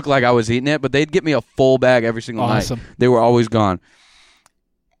because it looked like I was eating it, but they'd get me a full bag every single night. They were always gone.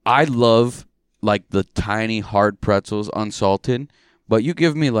 I love like the tiny hard pretzels unsalted, but you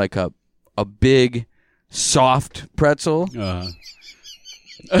give me like a big soft pretzel.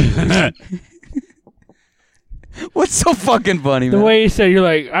 What's so fucking funny, man? The way you said, you're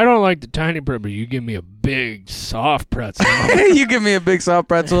like, I don't like the tiny pretzel, but you give me a big, soft pretzel. You give me a big, soft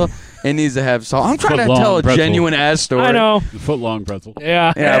pretzel, it needs to have salt. I'm trying to tell a genuine ass story. I know. The foot-long pretzel.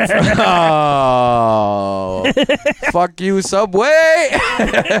 Yeah. Oh. Fuck you, Subway.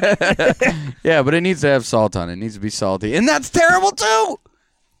 Yeah, but it needs to have salt on it. It needs to be salty. And that's terrible, too.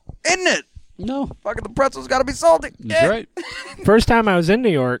 Isn't it? No. Fucking the pretzel's got to be salty. That's right. First time I was in New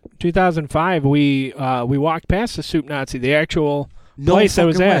York, 2005, we walked past the Soup Nazi, the actual place I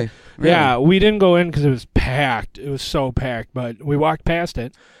was at. Really? Yeah, we didn't go in because it was packed. It was so packed, but we walked past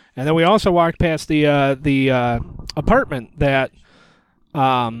it. And then we also walked past the apartment that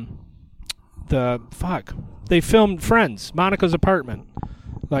they filmed Friends, Monica's apartment,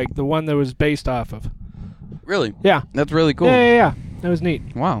 like the one that was based off of. Really? Yeah. That's really cool. Yeah. That was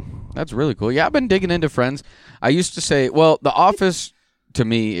neat. Wow. That's really cool. Yeah, I've been digging into Friends. I used to say, well, The Office, to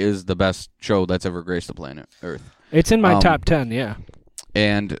me, is the best show that's ever graced the planet Earth. It's in my top 10, yeah.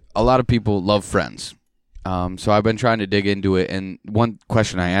 And a lot of people love Friends. So I've been trying to dig into it. And one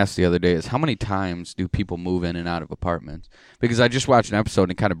question I asked the other day is, how many times do people move in and out of apartments? Because I just watched an episode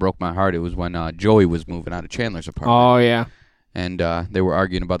and it kind of broke my heart. It was when Joey was moving out of Chandler's apartment. Oh, yeah. And they were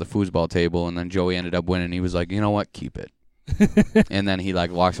arguing about the foosball table, and then Joey ended up winning. He was like, you know what? Keep it. And then he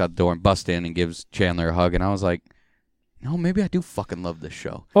like walks out the door and busts in and gives Chandler a hug, and I was like, no, maybe I do fucking love this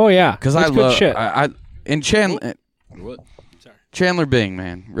show. Oh yeah, because I love shit. And Chandler, what? Chandler Bing,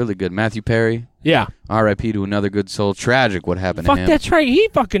 man, really good. Matthew Perry, yeah. R.I.P. to another good soul. Tragic what happened to him. Fuck, that's right. He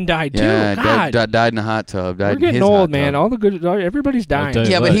fucking died too. Yeah, God, died in a hot tub. Died we're getting in his old, hot man. tub. All the good, everybody's dying.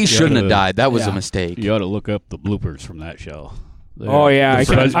 Yeah, but he shouldn't have died. That was a mistake. You ought to look up the bloopers from that show. Oh yeah, I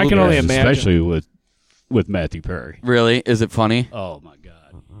can only imagine, especially with Matthew Perry. Really? Is it funny? Oh my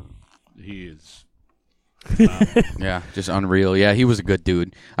God, he is. Yeah, just unreal. Yeah, he was a good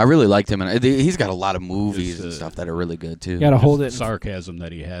dude. I really liked him, and he's got a lot of movies and stuff that are really good too. You gotta hold it. Sarcasm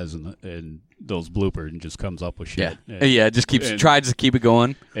that he has in those bloopers, and just comes up with shit. Yeah, just tries to keep it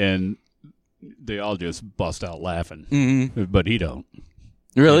going, and they all just bust out laughing. Mm-hmm. But he don't.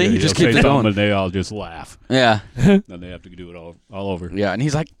 Really? He just keeps it going. And they all just laugh. Yeah. Then they have to do it all over. Yeah, and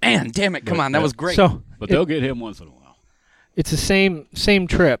he's like, man, damn it, come on, that was great. But they'll get him once in a while. It's the same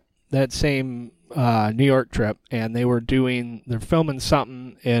trip, that same New York trip, and they're filming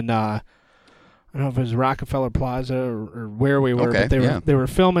something in I don't know if it was Rockefeller Plaza or where we were, but they were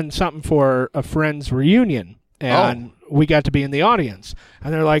filming something for a friend's reunion, and we got to be in the audience.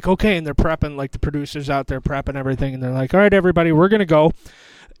 And they're like, okay, and they're prepping, like the producers out there prepping everything, and they're like, all right, everybody, we're gonna go,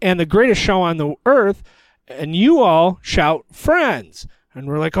 and the greatest show on the earth, and you all shout Friends, and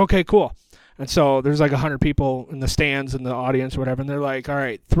we're like, okay, cool. And so there's like 100 people in the stands in the audience or whatever, and they're like, all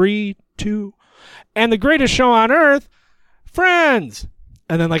right, 3, 2, and the greatest show on earth, Friends.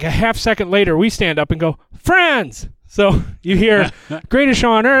 And then like a half second later, we stand up and go, Friends. So you hear, greatest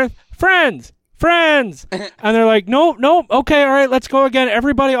show on earth, Friends. And they're like, nope, okay, all right, let's go again.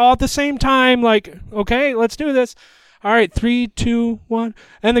 Everybody all at the same time, like, okay, let's do this. All right, 3, 2, 1.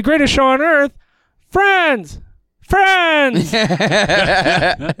 And the greatest show on earth, Friends.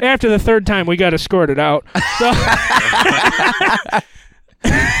 After the third time, we got escorted out. So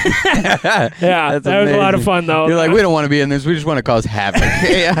yeah, that was a lot of fun, though. You're like, we don't want to be in this. We just want to cause havoc.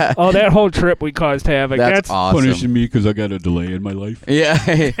 Yeah. Oh, that whole trip we caused havoc. That's awesome. Punishing me because I got a delay in my life.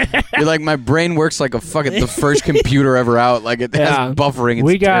 Yeah. You're like, my brain works like the first computer ever out. Like, it has buffering.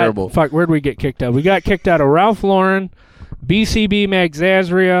 It's terrible. Fuck, where'd we get kicked out? We got kicked out of Ralph Lauren, BCB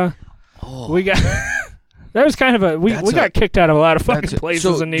Magzazria. We got... That was kind of we got kicked out of a lot of fucking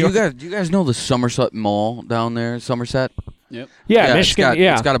places in New York. Do you guys know the Somerset Mall down there, Somerset? Yep. Yeah, Michigan.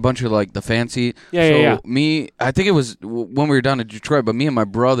 It's got a bunch of like the fancy. Yeah. I think it was when we were down in Detroit, but me and my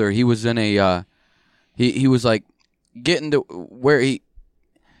brother, he was in a, he was like getting to where he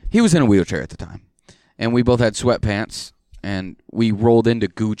was in a wheelchair at the time, and we both had sweatpants, and we rolled into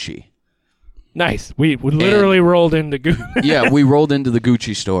Gucci. Nice. We literally rolled into Gucci. Yeah, we rolled into the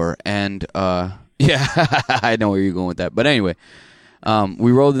Gucci store, and yeah, I know where you're going with that. But anyway,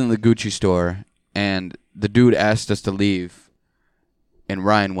 we rolled into the Gucci store, and the dude asked us to leave, and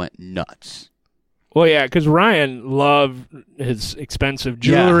Ryan went nuts. Well, yeah, because Ryan loved his expensive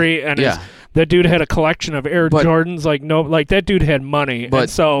jewelry, and that dude had a collection of Air Jordans. Like that dude had money. But and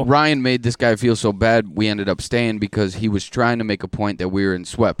so Ryan made this guy feel so bad. We ended up staying because he was trying to make a point that we were in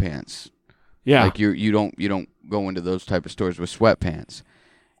sweatpants. Yeah, like you don't go into those type of stores with sweatpants.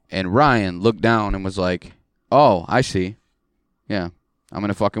 And Ryan looked down and was like, "Oh, I see. Yeah, I'm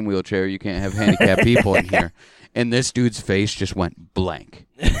in a fucking wheelchair. You can't have handicapped people in here." And this dude's face just went blank.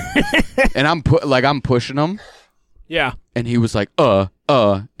 And I'm pushing him. Yeah. And he was like, and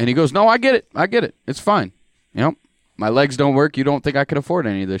he goes, "No, I get it. It's fine. You know, my legs don't work. You don't think I can afford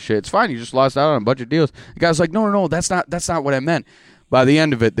any of this shit. It's fine. You just lost out on a bunch of deals." The guy's like, No, that's not what I meant. By the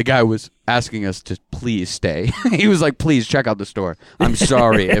end of it, the guy was asking us to please stay. He was like, "Please check out the store. I'm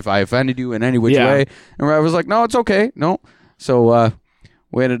sorry if I offended you in any which way." And Ryan was like, "No, it's okay. No." So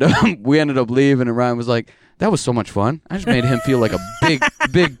we ended up leaving, and Ryan was like, "That was so much fun. I just made him feel like a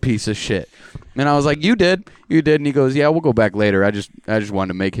big piece of shit." And I was like, "You did." And he goes, "Yeah, we'll go back later. I just wanted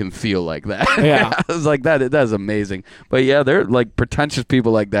to make him feel like that." Yeah. I was like, that's amazing. But yeah, they're like pretentious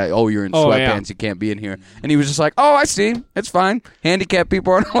people like that. "Oh, you're in sweatpants. You can't be in here." And he was just like, "Oh, I see. It's fine. Handicapped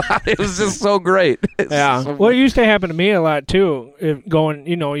people aren't allowed." It was just so great. Yeah. So well, it used to happen to me a lot too. If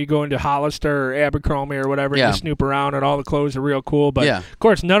you go into Hollister or Abercrombie or whatever, and you snoop around and all the clothes are real cool. But of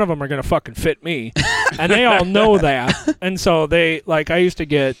course, none of them are going to fucking fit me. And they all know that. And so I used to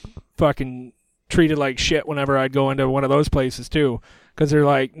get fucking treated like shit whenever I'd go into one of those places too, because they're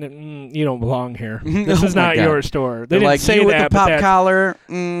like, "You don't belong here. This is not your store." They didn't like, say "You that, with the pop collar."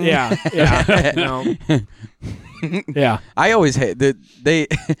 Yeah, no. Yeah, I always hate that they.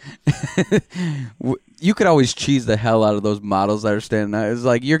 You could always cheese the hell out of those models that are standing there. It's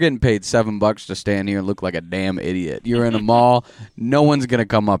like you're getting paid $7 to stand here and look like a damn idiot. You're in a mall. No one's gonna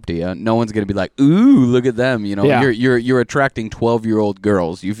come up to you. No one's gonna be like, "Ooh, look at them." You know, you're attracting 12-year-old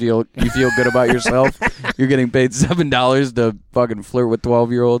girls. You feel good about yourself. You're getting paid $7 to fucking flirt with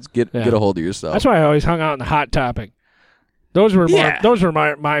 12-year-olds. Get a hold of yourself. That's why I always hung out in the Hot Topic. Those were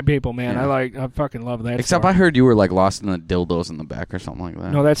my people, man. Yeah. I fucking love that. Except store. I heard you were like lost in the dildos in the back or something like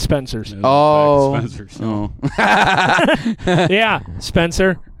that. No, that's Spencer's. Spencer's. Oh. Yeah,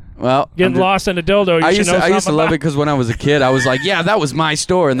 Spencer. Well, getting lost in a dildo. I used to love it because when I was a kid, I was like, "Yeah, that was my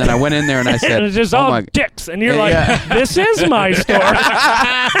store," and then I went in there and I said, "It's just all dicks," and you're like, "This is my store."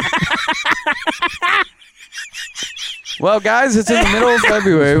 Well, guys, it's in the middle of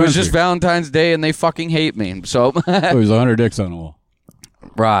February. It was just Valentine's Day, and they fucking hate me. So there's 100 dicks on the wall.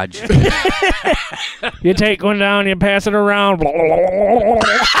 Rodger. You take one down, you pass it around. Oh,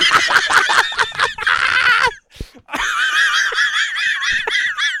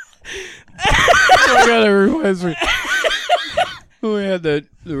 God, that reminds me. We had the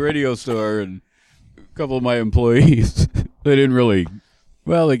radio store, and a couple of my employees, they didn't really...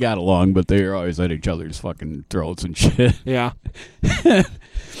 Well, they got along, but they were always at each other's fucking throats and shit. Yeah.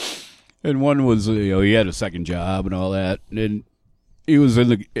 And one was, he had a second job and all that, and he was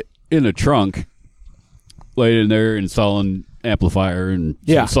in the trunk, laid in there installing amplifier and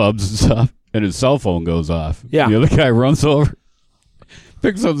some subs and stuff, and his cell phone goes off. Yeah. The other guy runs over,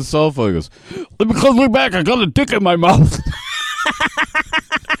 picks up the cell phone, and goes, "Let me close my back. I got a dick in my mouth."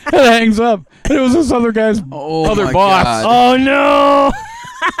 And hangs up. And it was this other guy's other boss. God. Oh, no.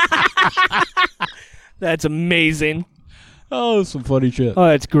 That's amazing. Oh, some funny shit. Oh,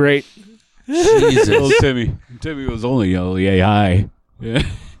 that's great. Jesus. Little Timmy was only, yay high. Yeah.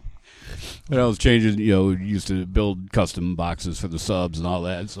 And I was changing, used to build custom boxes for the subs and all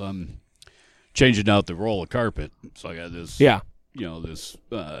that. So I'm changing out the roll of carpet. So I got this, this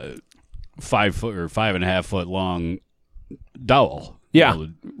 5 foot or 5.5 foot long dowel. Yeah.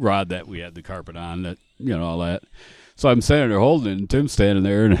 The rod that we had the carpet on, that, all that. So I'm standing there holding it, and Tim's standing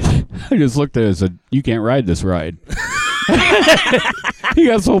there, and I just looked at it and said, "You can't ride this ride." He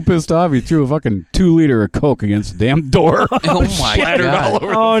got so pissed off, he threw a fucking 2-liter of Coke against the damn door. Oh, my God. All over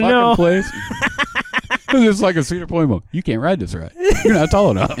the fucking place. It was just like a Cedar Point moment. You can't ride this ride. You're not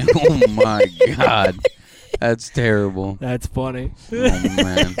tall enough. Oh, my God. That's terrible. That's funny. Oh,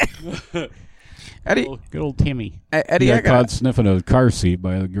 man. Eddie, good old Timmy. Eddie, he got caught sniffing a car seat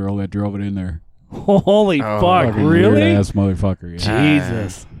by a girl that drove it in there. Holy fuck, really? Weird-ass motherfucker. Yeah.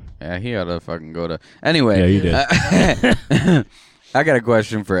 Jesus. Yeah, he ought to fucking go to... Anyway. Yeah, you did. I got a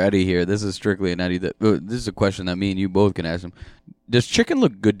question for Eddie here. This is strictly an Eddie. This is a question that me and you both can ask him. Does chicken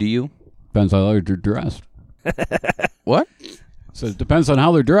look good to you? Depends on how they're dressed. What? So it depends on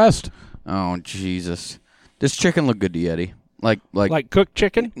how they're dressed. Oh, Jesus. Does chicken look good to you, Eddie? Like cooked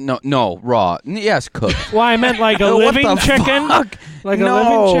chicken? No, raw. Yes, cooked. Well, I meant like a living chicken. Fuck? Like a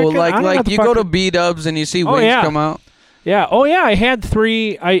living chicken. Like you go to B-dubs and you see wings come out. Yeah. Oh yeah. I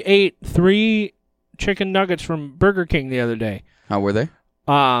ate 3 chicken nuggets from Burger King the other day. How were they?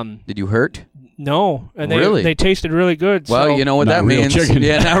 Did you hurt? No, and Really? they tasted really good. Well, so. you know what Not that real means. chicken.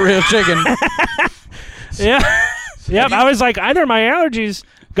 Yeah, not real chicken. Yeah. Yep. I was like, either my allergies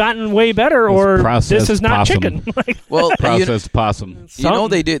gotten way better or processed this is not possum. chicken. Like, Well, Processed possum. you know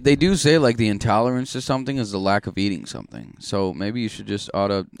they do say like the intolerance to something is the lack of eating something. So maybe you should just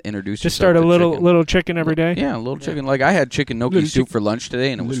introduce just yourself start a to little chicken. little chicken every day. Yeah, a little chicken. Like I had chicken gnocchi Little soup for lunch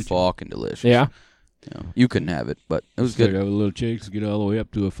today, and it was Little fucking delicious. Yeah. You know, you couldn't have it, but it was Good. good. Little chicks get all the way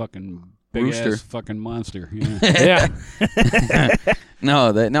up to a fucking big Rooster. ass fucking monster. Yeah. Yeah.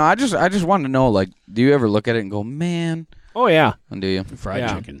 No, I just wanted to know, like, do you ever look at it and go, man? Oh yeah. And do you? Fried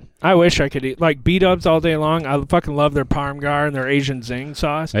Yeah. chicken. I wish I could eat like B-dubs all day long. I fucking love their parmesan and their Asian zing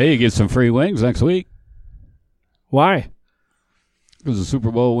sauce. Hey, you get some free wings next week Why? because the Super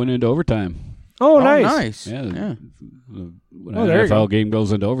Bowl went into overtime. Oh, Oh, nice. nice. Yeah. Yeah. When Oh, an there you go. NFL game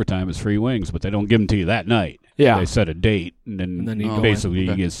goes into overtime, it's free wings, but they don't give them to you that night. Yeah. They set a date, and And then then you go basically in.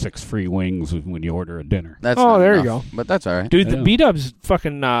 you Okay. get 6 free wings when you order a dinner. That's Oh, not there you enough, go. But that's all right. Dude, the Yeah. B-dubs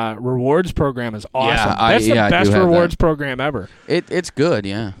fucking rewards program is awesome. Yeah, That's the I do best have rewards that. program ever. It's good.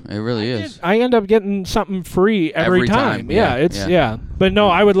 Yeah, it really is. I end up getting something free every time. Yeah, it's yeah. But no,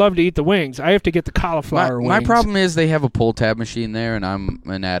 I would love to eat the wings. I have to get the cauliflower My wings. problem is they have a pull tab machine there, and I'm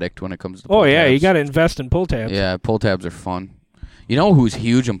an addict when it comes to Oh pull yeah, tabs. you got to invest in pull tabs. Yeah, pull tabs are fun. You know who's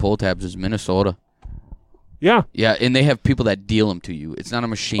huge in pull tabs is Minnesota. Yeah. Yeah, and they have people that deal them to you. It's not a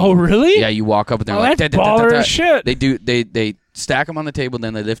machine. Oh really? Yeah, you walk up and they're Oh, like, that's "Da, da, da, da, baller da." as shit. They stack them on the table,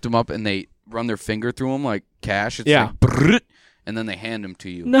 then they lift them up and they run their finger through them like cash. It's Yeah. like, brrrt, and then they hand them to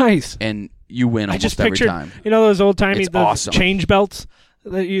you, Nice. and you win I almost just every pictured, time. you know, those old timey It's awesome. change belts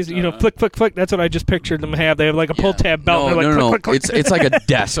that you know, flick, flick, flick. That's what I just pictured them have. They have like a pull Yeah. tab belt. No, and they're like, no, click, click, click. It's like a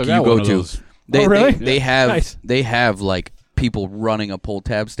desk So you got go one of to. those. They, Oh, really? They have Nice. they have like people running a pull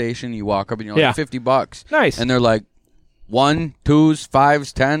tab station. You walk up and you're like Yeah. $50, Nice. and they're like 1, 2s,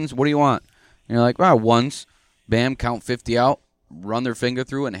 5s, 10s. What do you want? And you're like, wow, ones. Bam, count 50 out. Run their finger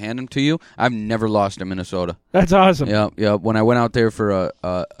through and hand them to you. I've never lost in Minnesota. That's awesome. Yeah. When I went out there for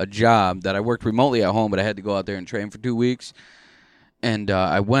a job that I worked remotely at home, but I had to go out there and train for 2 weeks, and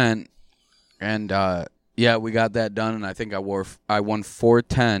I went, and yeah, we got that done, and I think I won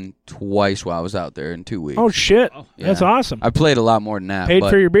 410 twice while I was out there in 2 weeks. Oh shit. Yeah. That's awesome. I played a lot more than that. Paid but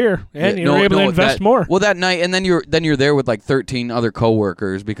for your beer, and yeah, you were able to invest more. Well, that night, and then you're there with like 13 other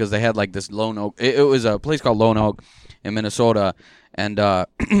coworkers because they had like this Lone Oak. It was a place called Lone Oak in Minnesota, and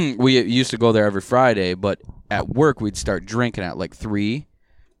we used to go there every Friday. But at work, we'd start drinking at like 3,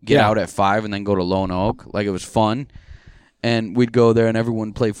 get Yeah. out at 5, and then go to Lone Oak. Like it was fun, and we'd go there, and everyone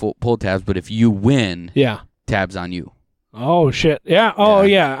would play pull tabs. But if you win, Yeah. tabs on you. Oh shit. Yeah. Oh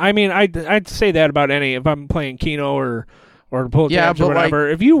Yeah. yeah. I mean, I'd say that about any if I'm playing Keno or pull Yeah, tabs or but, whatever.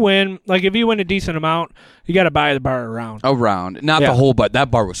 If you win a decent amount, you got to buy the bar around. Around, not Yeah. the whole bar. That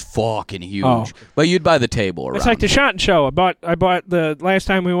bar was fucking huge. Oh. But you'd buy the table around. It's like the shot and show. I bought the last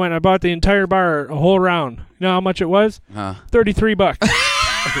time we went. I bought the entire bar a whole round. You know how much it was? $33.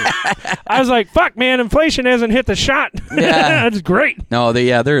 I was like, "Fuck, man! Inflation hasn't hit the shot." Yeah. That's great. No,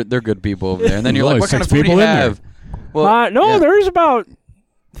 they're good people over there. And then you're There's like, what only kind of 6 food do you people in there. have? Well, No, yeah. there's about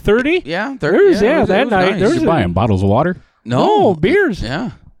 30. Yeah, There's- it yeah, was- it that was night, nice. there's You buying bottles of water? No, beers.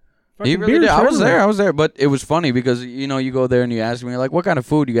 Yeah. Fucking He really beers did. I was everywhere. there. I was there. But it was funny because, you know, you go there and you ask me, like, what kind of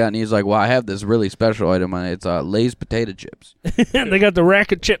food you got? And he's like, well, I have this really special item. And it's Lay's potato chips. They got the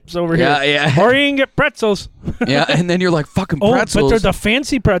rack of chips over Yeah, here. yeah. Or you can get pretzels. Yeah, and then you're like, fucking Oh, pretzels. but they're the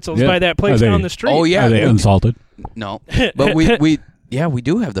fancy pretzels Yeah. by that place Are they- down the street. Oh, yeah. Are they unsalted? No. But we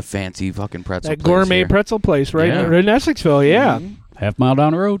do have the fancy fucking pretzel That place gourmet here. pretzel place right Yeah. in Essexville. Yeah. Half mile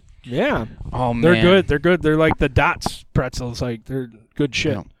down the road? Yeah. Oh, man. They're good. They're good. They're like the Dots pretzels. Like, they're good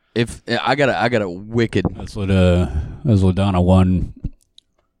shit. Yeah. If I got a wicked. That's what Donna won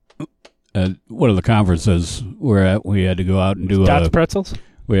at one of the conferences we're at. We had to go out and do Dots pretzels?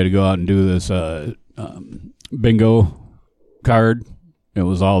 we had to go out and do this bingo card. It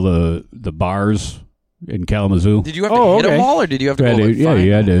was all the bars in Kalamazoo. Did you have to hit them all, or did you have to go like, Yeah, find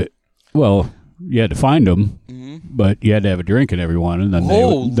you had them? to. Well, you had to find them, Mhm. but you had to have a drink in every one, and then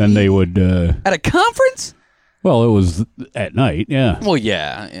Holy. they would. At a conference? Well, it was at night, yeah, Well,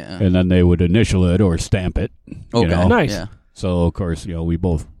 yeah. and then they would initial it or stamp it. Okay. know? Nice. Yeah. So of course, we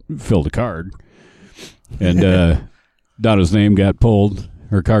both filled a card, and Donna's name got pulled.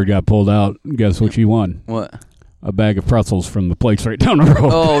 Her card got pulled out. Guess what she won? What? A bag of pretzels from the place right down the road.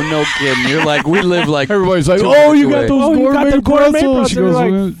 Oh, no kidding. You're like, we live like. Everybody's like, 2 "Oh, you minutes got away." those You got gourmet the gourmet pretzels." She pretzels. They're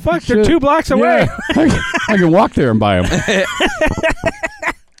goes, like, fuck, they're shit. 2 blocks away. Yeah, I can walk there and buy them.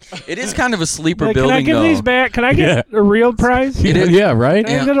 It is kind of a sleeper Like, building, can I give though. these back? Can I get a real prize? It is. Yeah, right?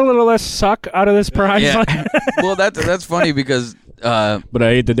 Can I get a little less suck out of this prize? Yeah. Well, that's funny because But I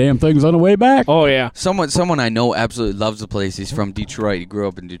ate the damn things on the way back. Oh, yeah. someone I know absolutely loves the place. He's from Detroit. He grew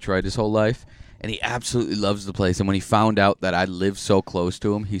up in Detroit his whole life, and he absolutely loves the place. And when he found out that I live so close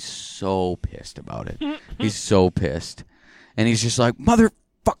to him, he's so pissed about it. He's so pissed, and he's just like, motherfuck.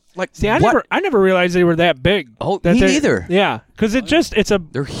 Like, See, what? I never realized they were that big. Oh, that me they're- neither. Yeah, because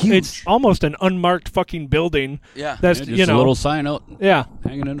They're huge. It's almost an unmarked fucking building. Yeah. That's Yeah, just a little sign out Yeah.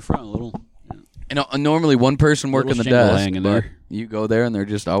 hanging in the front. A little. You know, normally one person working the shingle desk, hanging but there. you go there and they're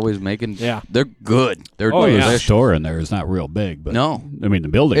just always making. Yeah. They're good. They're Oh, yeah. The delicious. store in there is not real big, but No. I mean the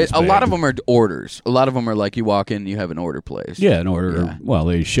building. Is A lot big. of them are orders. A lot of them are like you walk in, you have an order placed. Yeah, in order. Yeah. Well,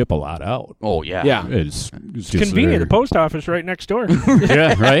 they ship a lot out. Oh yeah. Yeah. It's just Convenient. The there. post office right next door.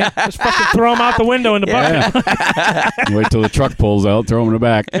 Yeah, right. Just fucking throw them out the window in the bucket. Wait till the truck pulls out, throw them in the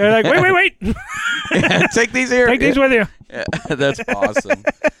back. They're like, wait. Take these here. Take these with you. Yeah, that's awesome.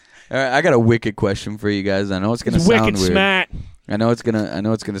 All right, I got a wicked question for you guys. I know it's gonna It's sound wicked weird. smart. I know it's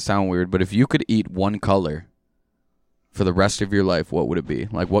gonna sound weird, but if you could eat one color for the rest of your life, what would it be?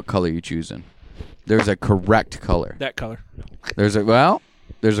 Like, what color are you choosing? There's a correct color. That color. There's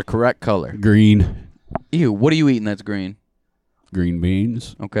a correct color. Green, Ew, what are you eating that's green? green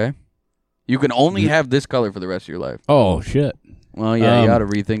beans. Okay. You can only have this color for the rest of your life. Oh shit! Well, yeah, you ought to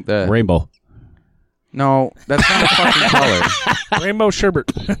rethink that. Rainbow. No, that's not a fucking color. Rainbow sherbet.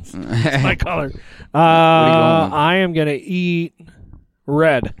 That's my color. going with? I am going to eat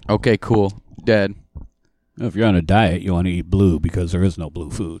red. Okay, cool. Dead. If you're on a diet, you want to eat blue because there is no blue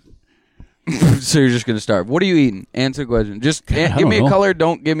food. So you're just going to starve. What are you eating? Answer the question. Just give don't me a know. color.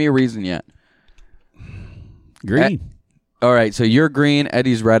 Don't give me a reason yet. Green. All right, so you're green.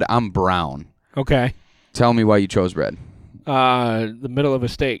 Eddie's red. I'm brown. Okay. Tell me why you chose red. The middle of a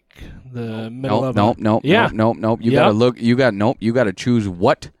steak. The middle of Nope. Yeah. Nope. You Yep. gotta look. You gotta choose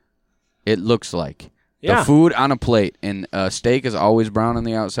what it looks like. Yeah. The food on a plate, and steak is always brown on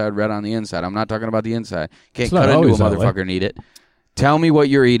the outside, red on the inside. I'm not talking about the inside. Can't It's not cut into a always that way. motherfucker and eat it. Tell me what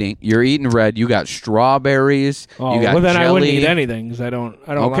you're eating. You're eating red. You got strawberries. Oh, you got well then jelly. I wouldn't eat anything because I don't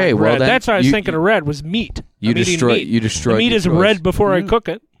Okay, like well red. then That's why I was you- thinking of red was meat. You I'm eating destroy. meat. You destroy. The meat is red before I cook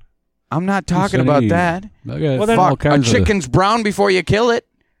it. I'm not talking Instead about of- that. Well, then- all Fuck, a kinds of- chicken's brown before you kill it.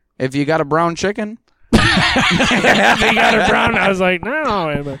 If you got a brown chicken. They got it brown. I was like, no.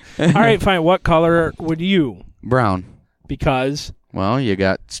 All right, fine. What color would you? Brown. Because Well, you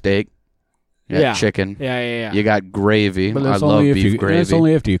got steak. You got Yeah. chicken. yeah. You got gravy. But I that's love only if beef you, gravy. That's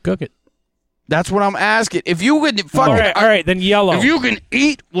only after you cook it. That's what I'm asking. If you could fucking, all right. Then yellow. if you can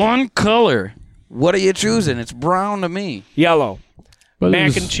eat one color, what are you choosing? It's brown to me. Yellow. But Mac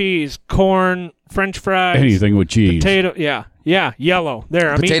there's and cheese, corn, French fries, anything with cheese. potato. Yeah. Yellow. There.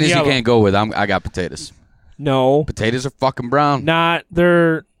 I'm eating Potatoes you yellow. can't go with. I got potatoes. No, Potatoes are fucking brown. not.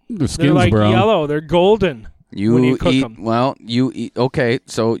 They're The skin's like brown. yellow. They're golden. when you cook eat 'em. well. You eat okay.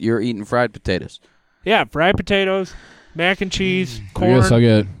 So you're eating fried potatoes. Yeah, fried potatoes, mac and cheese, I corn. guess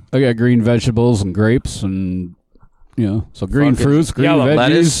I got green vegetables and grapes and so green Fucking fruits, green yellow veggies.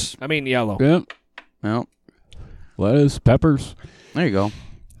 Lettuce. I mean yellow. Yep. Well, Lettuce, peppers. there you go.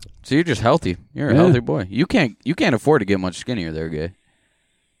 So you're just healthy. You're a Yeah. healthy boy. You can't afford to get much skinnier there, gay.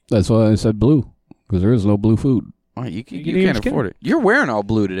 That's why I said blue because there is no blue food. Oh, you can can't eat skin. afford it. You're wearing all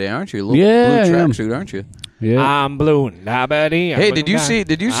blue today, aren't you? A little Yeah, blue I am. tracksuit, aren't you? Yeah. I'm blue. Hey, did you see?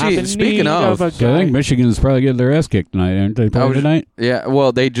 Speaking of, So I think Michigan's probably getting their ass kicked tonight, aren't they? Playing tonight. yeah.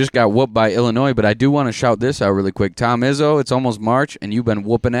 Well, they just got whooped by Illinois, but I do want to shout this out really quick. Tom Izzo, it's almost March, and you've been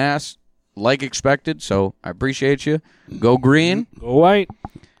whooping ass like expected. So I appreciate you. Go green. Go white.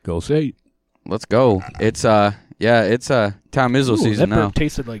 Go State. Let's go. It's Tom Izzo season that now. burp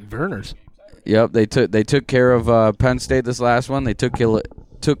tasted like Werner's. Yep, they took care of Penn State this last one. They took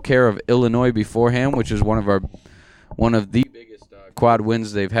care of Illinois beforehand, which is one of the biggest quad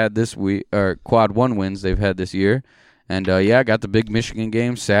wins they've had this week, or quad one wins they've had this year. And got the big Michigan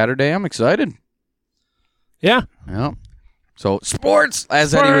game Saturday. I'm excited. Yeah. Yep. So sports,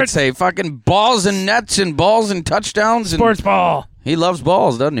 as Eddie would Sports. say, fucking balls and nets and balls and touchdowns. And Sports ball. He loves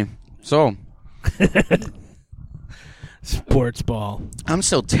balls, doesn't he? So Sports ball. I'm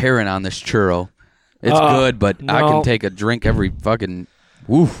still tearing on this churro. It's good, but I no. can take a drink every fucking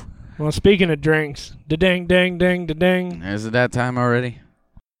woof. Well, speaking of drinks, da-ding, ding, ding, da-ding. Is it that time already?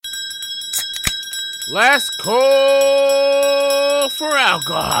 Last call for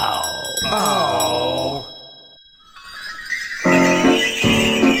alcohol.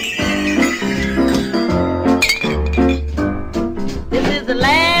 This is the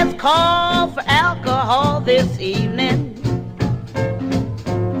last call for alcohol this evening.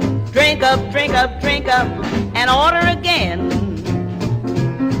 drink up, and order again.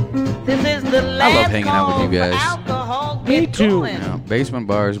 This is the last love hanging out with you guys. Alcohol, Me get too. going. You know, basement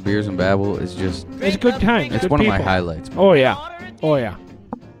bars, beers and babble is just, It's a good time. it's Good one of my people. highlights. Oh yeah. Oh yeah.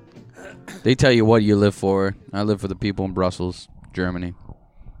 They tell you what you live for. I live for the people in Brussels, Germany,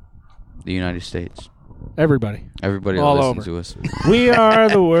 the United States. Everybody. Everybody that All listens over. to us. We are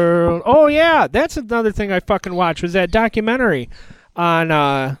the world. Oh yeah, that's another thing I fucking watched was that documentary on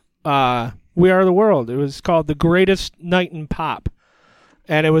We Are the World. It was called The Greatest Night in Pop.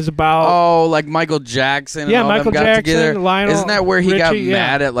 And it was about Oh, like Michael Jackson and Yeah, all Michael them got Jackson, together. Lionel Isn't that where he got Richie, yeah.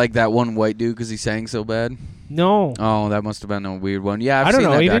 mad at like that one white dude because he sang so bad? No. Oh, that must have been a weird one. Yeah, I've I don't seen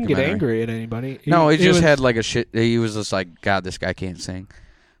know. that He didn't get documentary. angry at anybody. No, he just was, had like a shit. He was just like, God, this guy can't sing.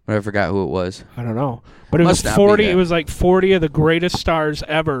 But I forgot who it was. I don't know. But it Must was not be 40 that. it was like 40 of the greatest stars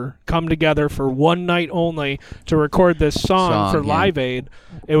ever come together for one night only to record this song for yeah. Live Aid.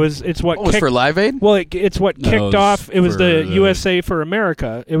 It's what Oh, it was kicked, for Live Aid? Well, it's what No, kicked it was off. It was for the the- USA for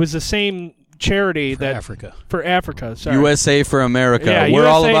America. It was the same charity For that Africa. for Africa. Sorry. USA for America. Yeah, We're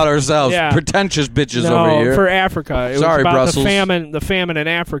all USA about ourselves. yeah. Pretentious bitches No, over here. for Africa. It Sorry, was about Brussels. the famine in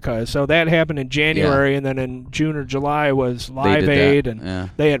Africa. So that happened in January, and then in June or July was Live did that, Aid, and yeah.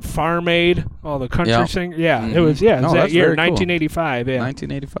 they had Farm Aid. All the country Yep. singers. Yeah, Mhm. it was. Yeah, it was No, that that's year, very cool. 1985. Yeah,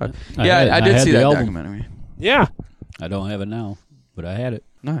 1985. I Yeah, had- I I did had see the that album. documentary. yeah, I don't have it now, but I had it.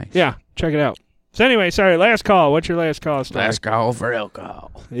 Nice. yeah. Check it out. So anyway, sorry. Last call. What's your last call story? Last call for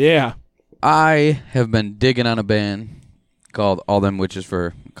alcohol. Yeah. I have been digging on a band called All Them Witches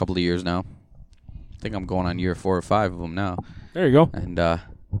for a couple of years now. I think I'm going on year 4 or 5 of them now. There you go. And, yeah,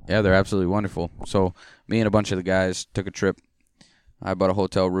 they're absolutely wonderful. So me and a bunch of the guys took a trip. I bought a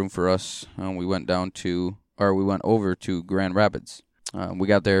hotel room for us. We went over to Grand Rapids. We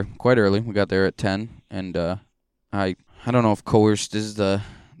got there quite early. We got there at 10. And I don't know if coerced is the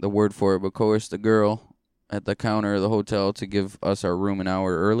word for it, but coerced the girl at the counter of the hotel to give us our room an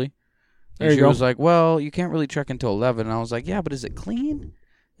hour early. And There you she go. was like, well, you can't really check until 11. And I was like, yeah, but is it clean?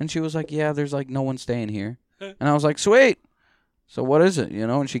 And she was like, yeah, there's like no one staying here. And I was like, sweet. So what is it?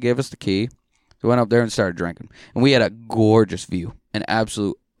 And she gave us the key. We went up there and started drinking. And we had a gorgeous view, an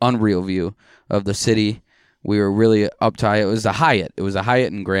absolute unreal view of the city. We were really uptight. It was a Hyatt. It was a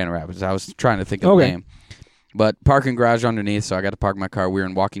Hyatt in Grand Rapids. I was trying to think of the name. But parking garage underneath, so I got to park my car. We were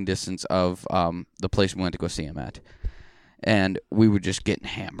in walking distance of the place we went to go see him at. And we were just getting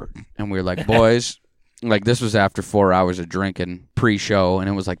hammered. And we were like, boys, like this was after 4 hours of drinking pre-show. And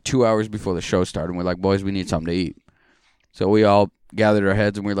it was like 2 hours before the show started. And we're like, boys, we need something to eat. So we all gathered our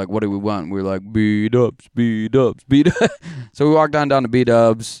heads and we were like, what do we want? And we were like, B-dubs, B-dubs, B-dubs. So we walked down to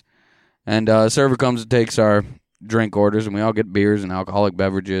B-dubs. And server comes and takes our drink orders. And we all get beers and alcoholic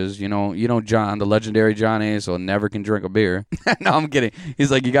beverages. You know John, the legendary John Ace, never can drink a beer. No, I'm kidding.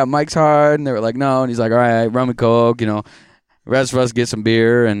 He's like, you got Mike's Hard? And they were like, no. And he's like, all right, rum and Coke, The rest of us get some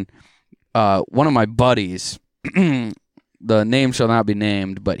beer, and one of my buddies, the name shall not be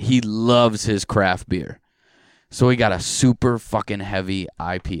named, but he loves his craft beer. So he got a super fucking heavy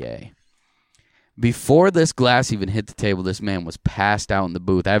IPA. Before this glass even hit the table, this man was passed out in the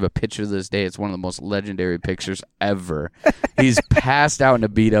booth. I have a picture to this day. It's one of the most legendary pictures ever. He's passed out in the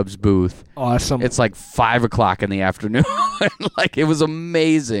B-Dubs booth. Awesome. It's like 5 o'clock in the afternoon. Like, it was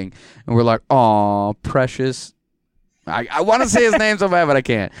amazing. And we're like, aw, precious. I want to say his name so bad, but I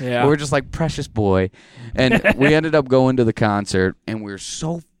can't. Yeah. But we're just like, precious boy. And we ended up going to the concert, and we were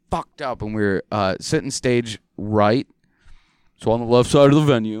so fucked up. And we were sitting stage right. So on the left side of the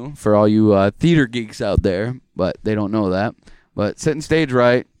venue, for all you theater geeks out there, but they don't know that. But sitting stage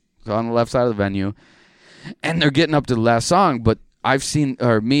right, so on the left side of the venue. And they're getting up to the last song, but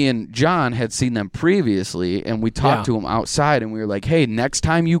me and John had seen them previously, and we talked to them outside, and we were like, hey, next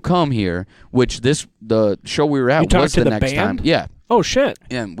time you come here, which the show we were at talked was to the the next band? time. Yeah. Oh shit.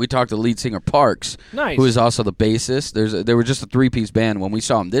 And we talked to lead singer Parks, Nice. who is also the bassist. They were just a 3-piece band. When we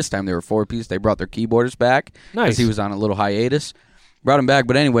saw them this time, they were 4-piece. They brought their keyboardist back Nice. because he was on a little hiatus. Brought him back.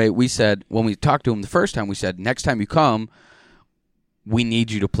 But anyway, we said, when we talked to him the first time, we said, next time you come, we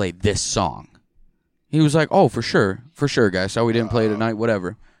need you to play this song. He was like, oh, for sure, guys. So we didn't play tonight,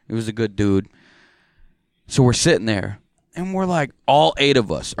 whatever. He was a good dude. So we're sitting there, and we're like, all 8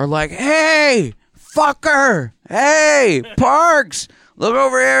 of us are like, hey, fucker, hey, Parks, look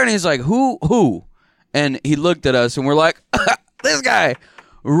over here. And he's like, who? And he looked at us, and we're like, this guy,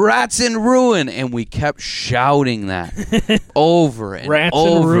 Rats in Ruin. And we kept shouting that over and Rats in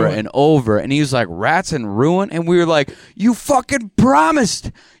over Ruin. and over. And he was like, Rats in Ruin? And we were like, you fucking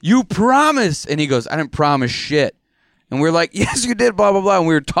promised. You promised. And he goes, I didn't promise shit. And we were like, yes, you did, blah, blah, blah. And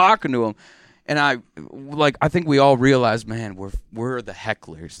we were talking to him. And I think we all realized, man, we're the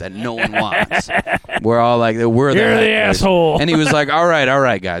hecklers that no one wants. We're all like, we're the You're the hecklers. asshole. And he was like, all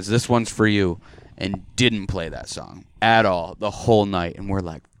right, guys, this one's for you. And didn't play that song at all the whole night. And we're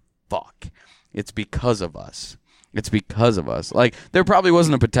like, fuck. It's because of us. It's because of us. Like, there probably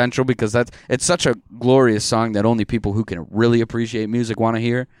wasn't a potential because it's such a glorious song that only people who can really appreciate music want to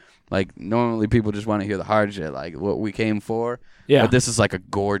hear. Like, normally people just want to hear the hard shit, like what we came for. Yeah. But this is like a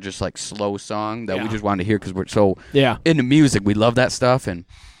gorgeous, like, slow song that we Yeah. just wanted to hear because we're so Yeah. into music. We love that stuff. And,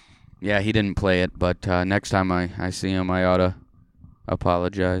 yeah, he didn't play it. But next time I see him, I ought to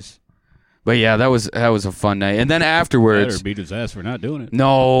apologize. But yeah, that was a fun night. And then afterwards, Better beat his ass for not doing it.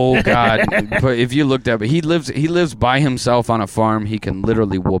 no, God. But if you looked at it, he lives by himself on a farm. He can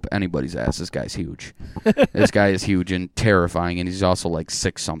literally whoop anybody's ass. This guy's huge. This guy is huge and terrifying, and he's also like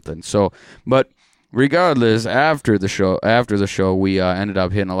 6-something. So, but regardless, after the show, we ended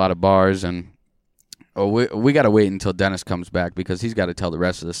up hitting a lot of bars, and we got to wait until Dennis comes back because he's got to tell the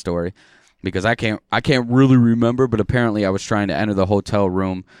rest of the story. Because I can't really remember, but apparently I was trying to enter the hotel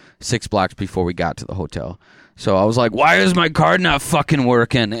room 6 blocks before we got to the hotel. So I was like, why is my card not fucking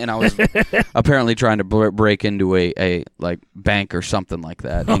working? And I was apparently trying to break into a like bank or something like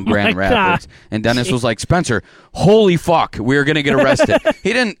that in Grand Rapids. And Dennis was like, Spencer, holy fuck, we're going to get arrested.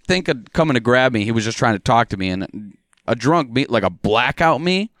 He didn't think of coming to grab me. He was just trying to talk to me. And a drunk me, like a blackout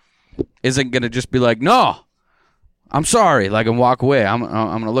me, isn't going to just be like, no, I'm sorry, like, and walk away. I'm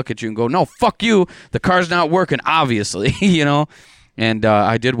going to look at you and go, no, fuck you. The car's not working, obviously, you know. And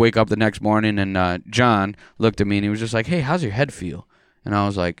I did wake up the next morning, and John looked at me, and he was just like, hey, how's your head feel? And I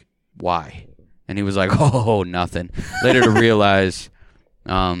was like, why? And he was like, oh, nothing. Later to realize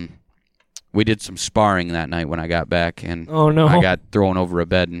we did some sparring that night when I got back, and Oh, no. I got thrown over a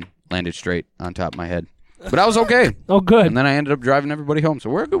bed and landed straight on top of my head. But I was okay. Oh, good. And then I ended up driving everybody home,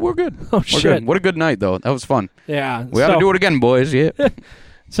 so we're good. We're good. Oh, We're shit. good. What a good night, though. That was fun. Yeah. We ought to do it again, boys. Yeah.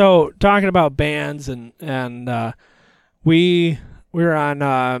 So talking about bands and we were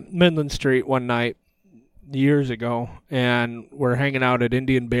on Midland Street one night years ago, and we're hanging out at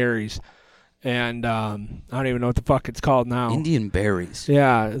Indian Berries, and I don't even know what the fuck it's called now. Indian Berries.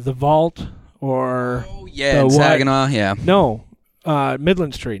 Yeah, the Vault or Oh, yeah, the in what? Saginaw, yeah. No,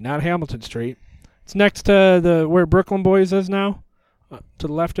 Midland Street, not Hamilton Street. It's next to where Brooklyn Boys is now, to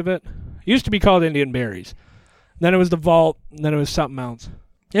the left of it. It used to be called Indian Berries. Then it was the Vault, and then it was something else.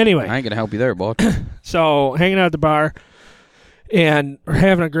 Anyway. I ain't going to help you there, boy. So hanging out at the bar, and we're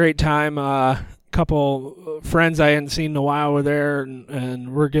having a great time. Couple friends I hadn't seen in a while were there,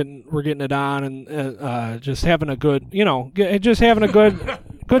 and we're getting it on, and just having a good, just having a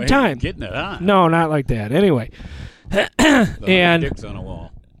good time. Getting it on. No, not like that. Anyway, And dicks on a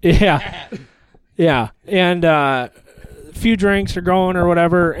wall. yeah, and a few drinks are going or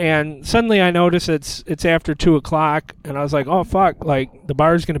whatever, and suddenly I notice it's after 2:00, and I was like, oh fuck, like the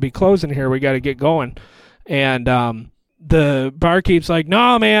bar's gonna be closing here. We got to get going, and the barkeep's like,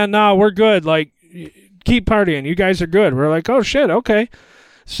 no man, no, we're good. Like, keep partying. You guys are good. We're like, oh shit, okay.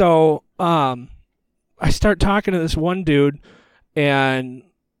 So I start talking to this one dude, and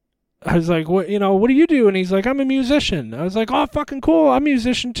I was like, what do you do? And he's like, I'm a musician. I was like, oh, fucking cool. I'm a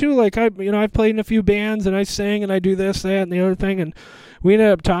musician too. Like, I've played in a few bands, and I sing, and I do this, that, and the other thing. And we ended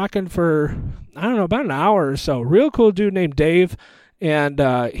up talking for, I don't know, about an hour or so. Real cool dude named Dave. And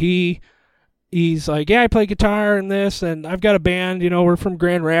he's like, yeah, I play guitar and this, and I've got a band, we're from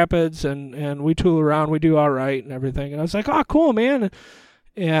Grand Rapids, and we tool around. We do all right and everything. And I was like, oh, cool, man.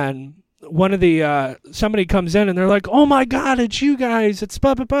 And one of the somebody comes in, and they're like, oh my god, it's you guys, it's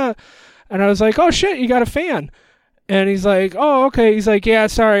blah blah blah. And I was like, oh shit, you got a fan. And he's like, oh okay. He's like, yeah,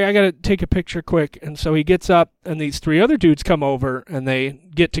 sorry, I gotta take a picture quick. And so he gets up, and these 3 other dudes come over, and they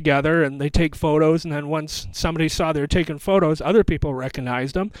get together and they take photos. And then once somebody saw they were taking photos, other people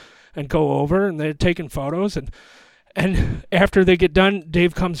recognized them and go over, and they're taking photos. And after they get done,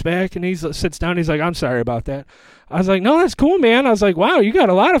 Dave comes back, and he sits down. He's like, I'm sorry about that. I was like, no, that's cool, man. I was like, wow, you got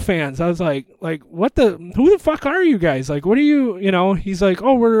a lot of fans. I was like, who the fuck are you guys? Like, what are you, He's like,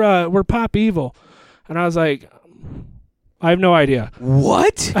 oh, we're Pop Evil. And I was like, I have no idea.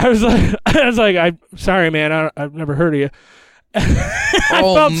 What? I was like, I'm sorry, man. I've never heard of you. I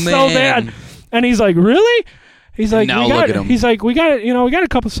felt so bad. And he's like, really? He's like, now look at him. He's like, we got a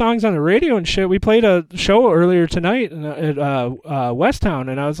couple songs on the radio and shit. We played a show earlier tonight at Westtown,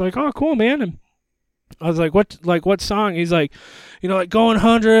 and I was like, oh, cool, man. And I was like, what song? He's like, like Going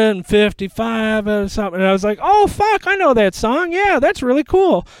 155 or something. And I was like, oh fuck, I know that song. Yeah, that's really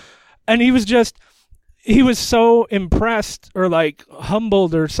cool. And he was so impressed or like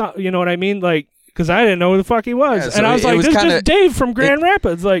humbled or something. You know what I mean? Like, because I didn't know who the fuck he was. Yeah, so and I was it like, was this is kinda- just Dave from Grand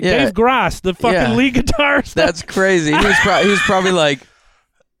Rapids. Like, Yeah. Dave Gross, the fucking Yeah. lead guitarist. That's crazy. He was probably like,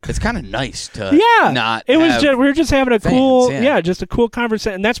 it's kind of nice to not. It was have just we were just having a fans, cool, yeah. just a cool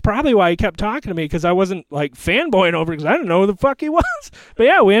conversation, and that's probably why he kept talking to me because I wasn't like fanboying over because I didn't know who the fuck he was. But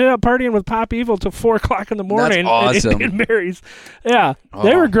yeah, we ended up partying with Pop Evil till 4:00 in the morning. awesome. in Mary's. Yeah, Oh.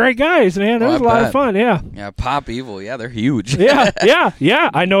 they were great guys, man. It Oh, was I a lot of bet. fun. Yeah, Yeah, Pop Evil. Yeah, they're huge. yeah.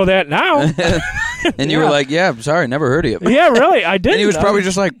 I know that now. And you were like, yeah, I'm sorry, never heard of you. Yeah, really, I did. And he was probably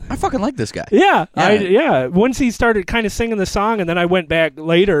just like, I fucking like this guy. Yeah. Once he started kind of singing the song, and then I went back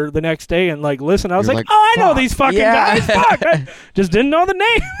later the next day and like listened. I was You're like, like, oh, I know fuck. these fucking Yeah. guys. Fuck, I just didn't know the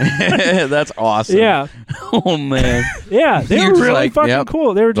name. That's awesome. Yeah. Oh man. Yeah, they You're were just really like, fucking yep.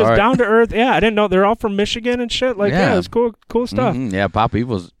 cool. They were just All right. down to earth. Yeah, I didn't know they're all from Michigan and shit. Like, yeah, Yeah. it was cool stuff. Mhm. Yeah, Pop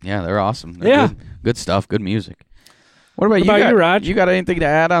Evil's. Yeah, they're awesome. They're Yeah. good stuff. Good music. What about What you? about you, Raj? You got anything to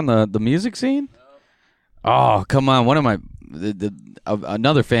add on the music scene? Oh, come on. One of my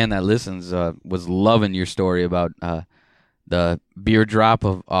another fan that listens was loving your story about the beer drop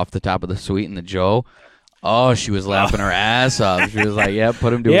off the top of the Sweet and the Joe. Oh, she was laughing her ass off. She was like, "Yeah,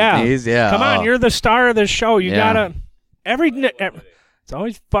 put him to his knees." Yeah, Come on, you're the star of the show. You Yeah. gotta it's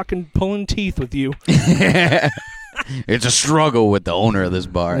always fucking pulling teeth with you. It's a struggle with the owner of this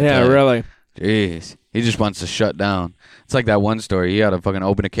bar. I tell you. really. Jeez. He just wants to shut down. It's like that one story. He had to fucking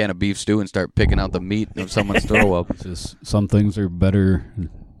open a can of beef stew and start picking out the meat of someone's throw up. Just some things are better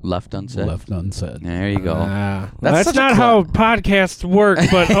Left unsaid. left unsaid. There you go. That's such a not how podcasts work,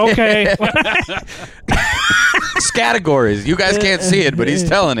 but okay. It's categories. You guys can't see it, but he's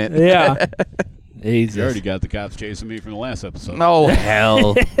telling it. Yeah. You already got the cops chasing me from the last episode. No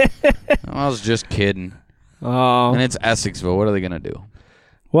hell. I was just kidding. Oh. And it's Essexville. What are they gonna do?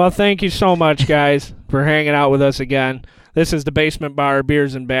 Well, thank you so much, guys, for hanging out with us again. This is the Basement Bar,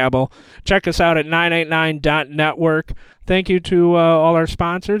 Beers and Babble. Check us out at 989.network. Thank you to all our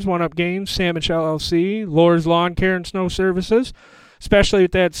sponsors, One Up Games, Sandwich LLC, Lore's Lawn Care and Snow Services, especially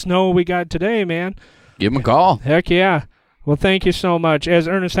with that snow we got today, man. Give him a call. Heck yeah. Well, thank you so much. As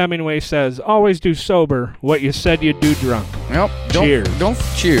Ernest Hemingway says, always do sober what you said you'd do drunk. Yep. Cheers.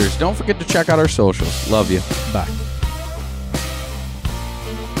 Cheers. Don't forget to check out our socials. Love you. Bye.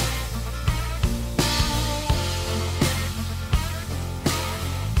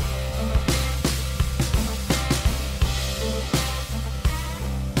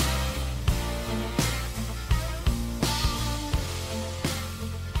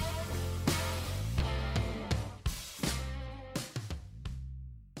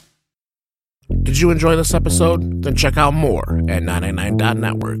 Did you enjoy this episode? Then check out more at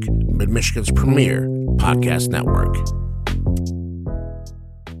 989.network, Mid-Michigan's premier podcast network.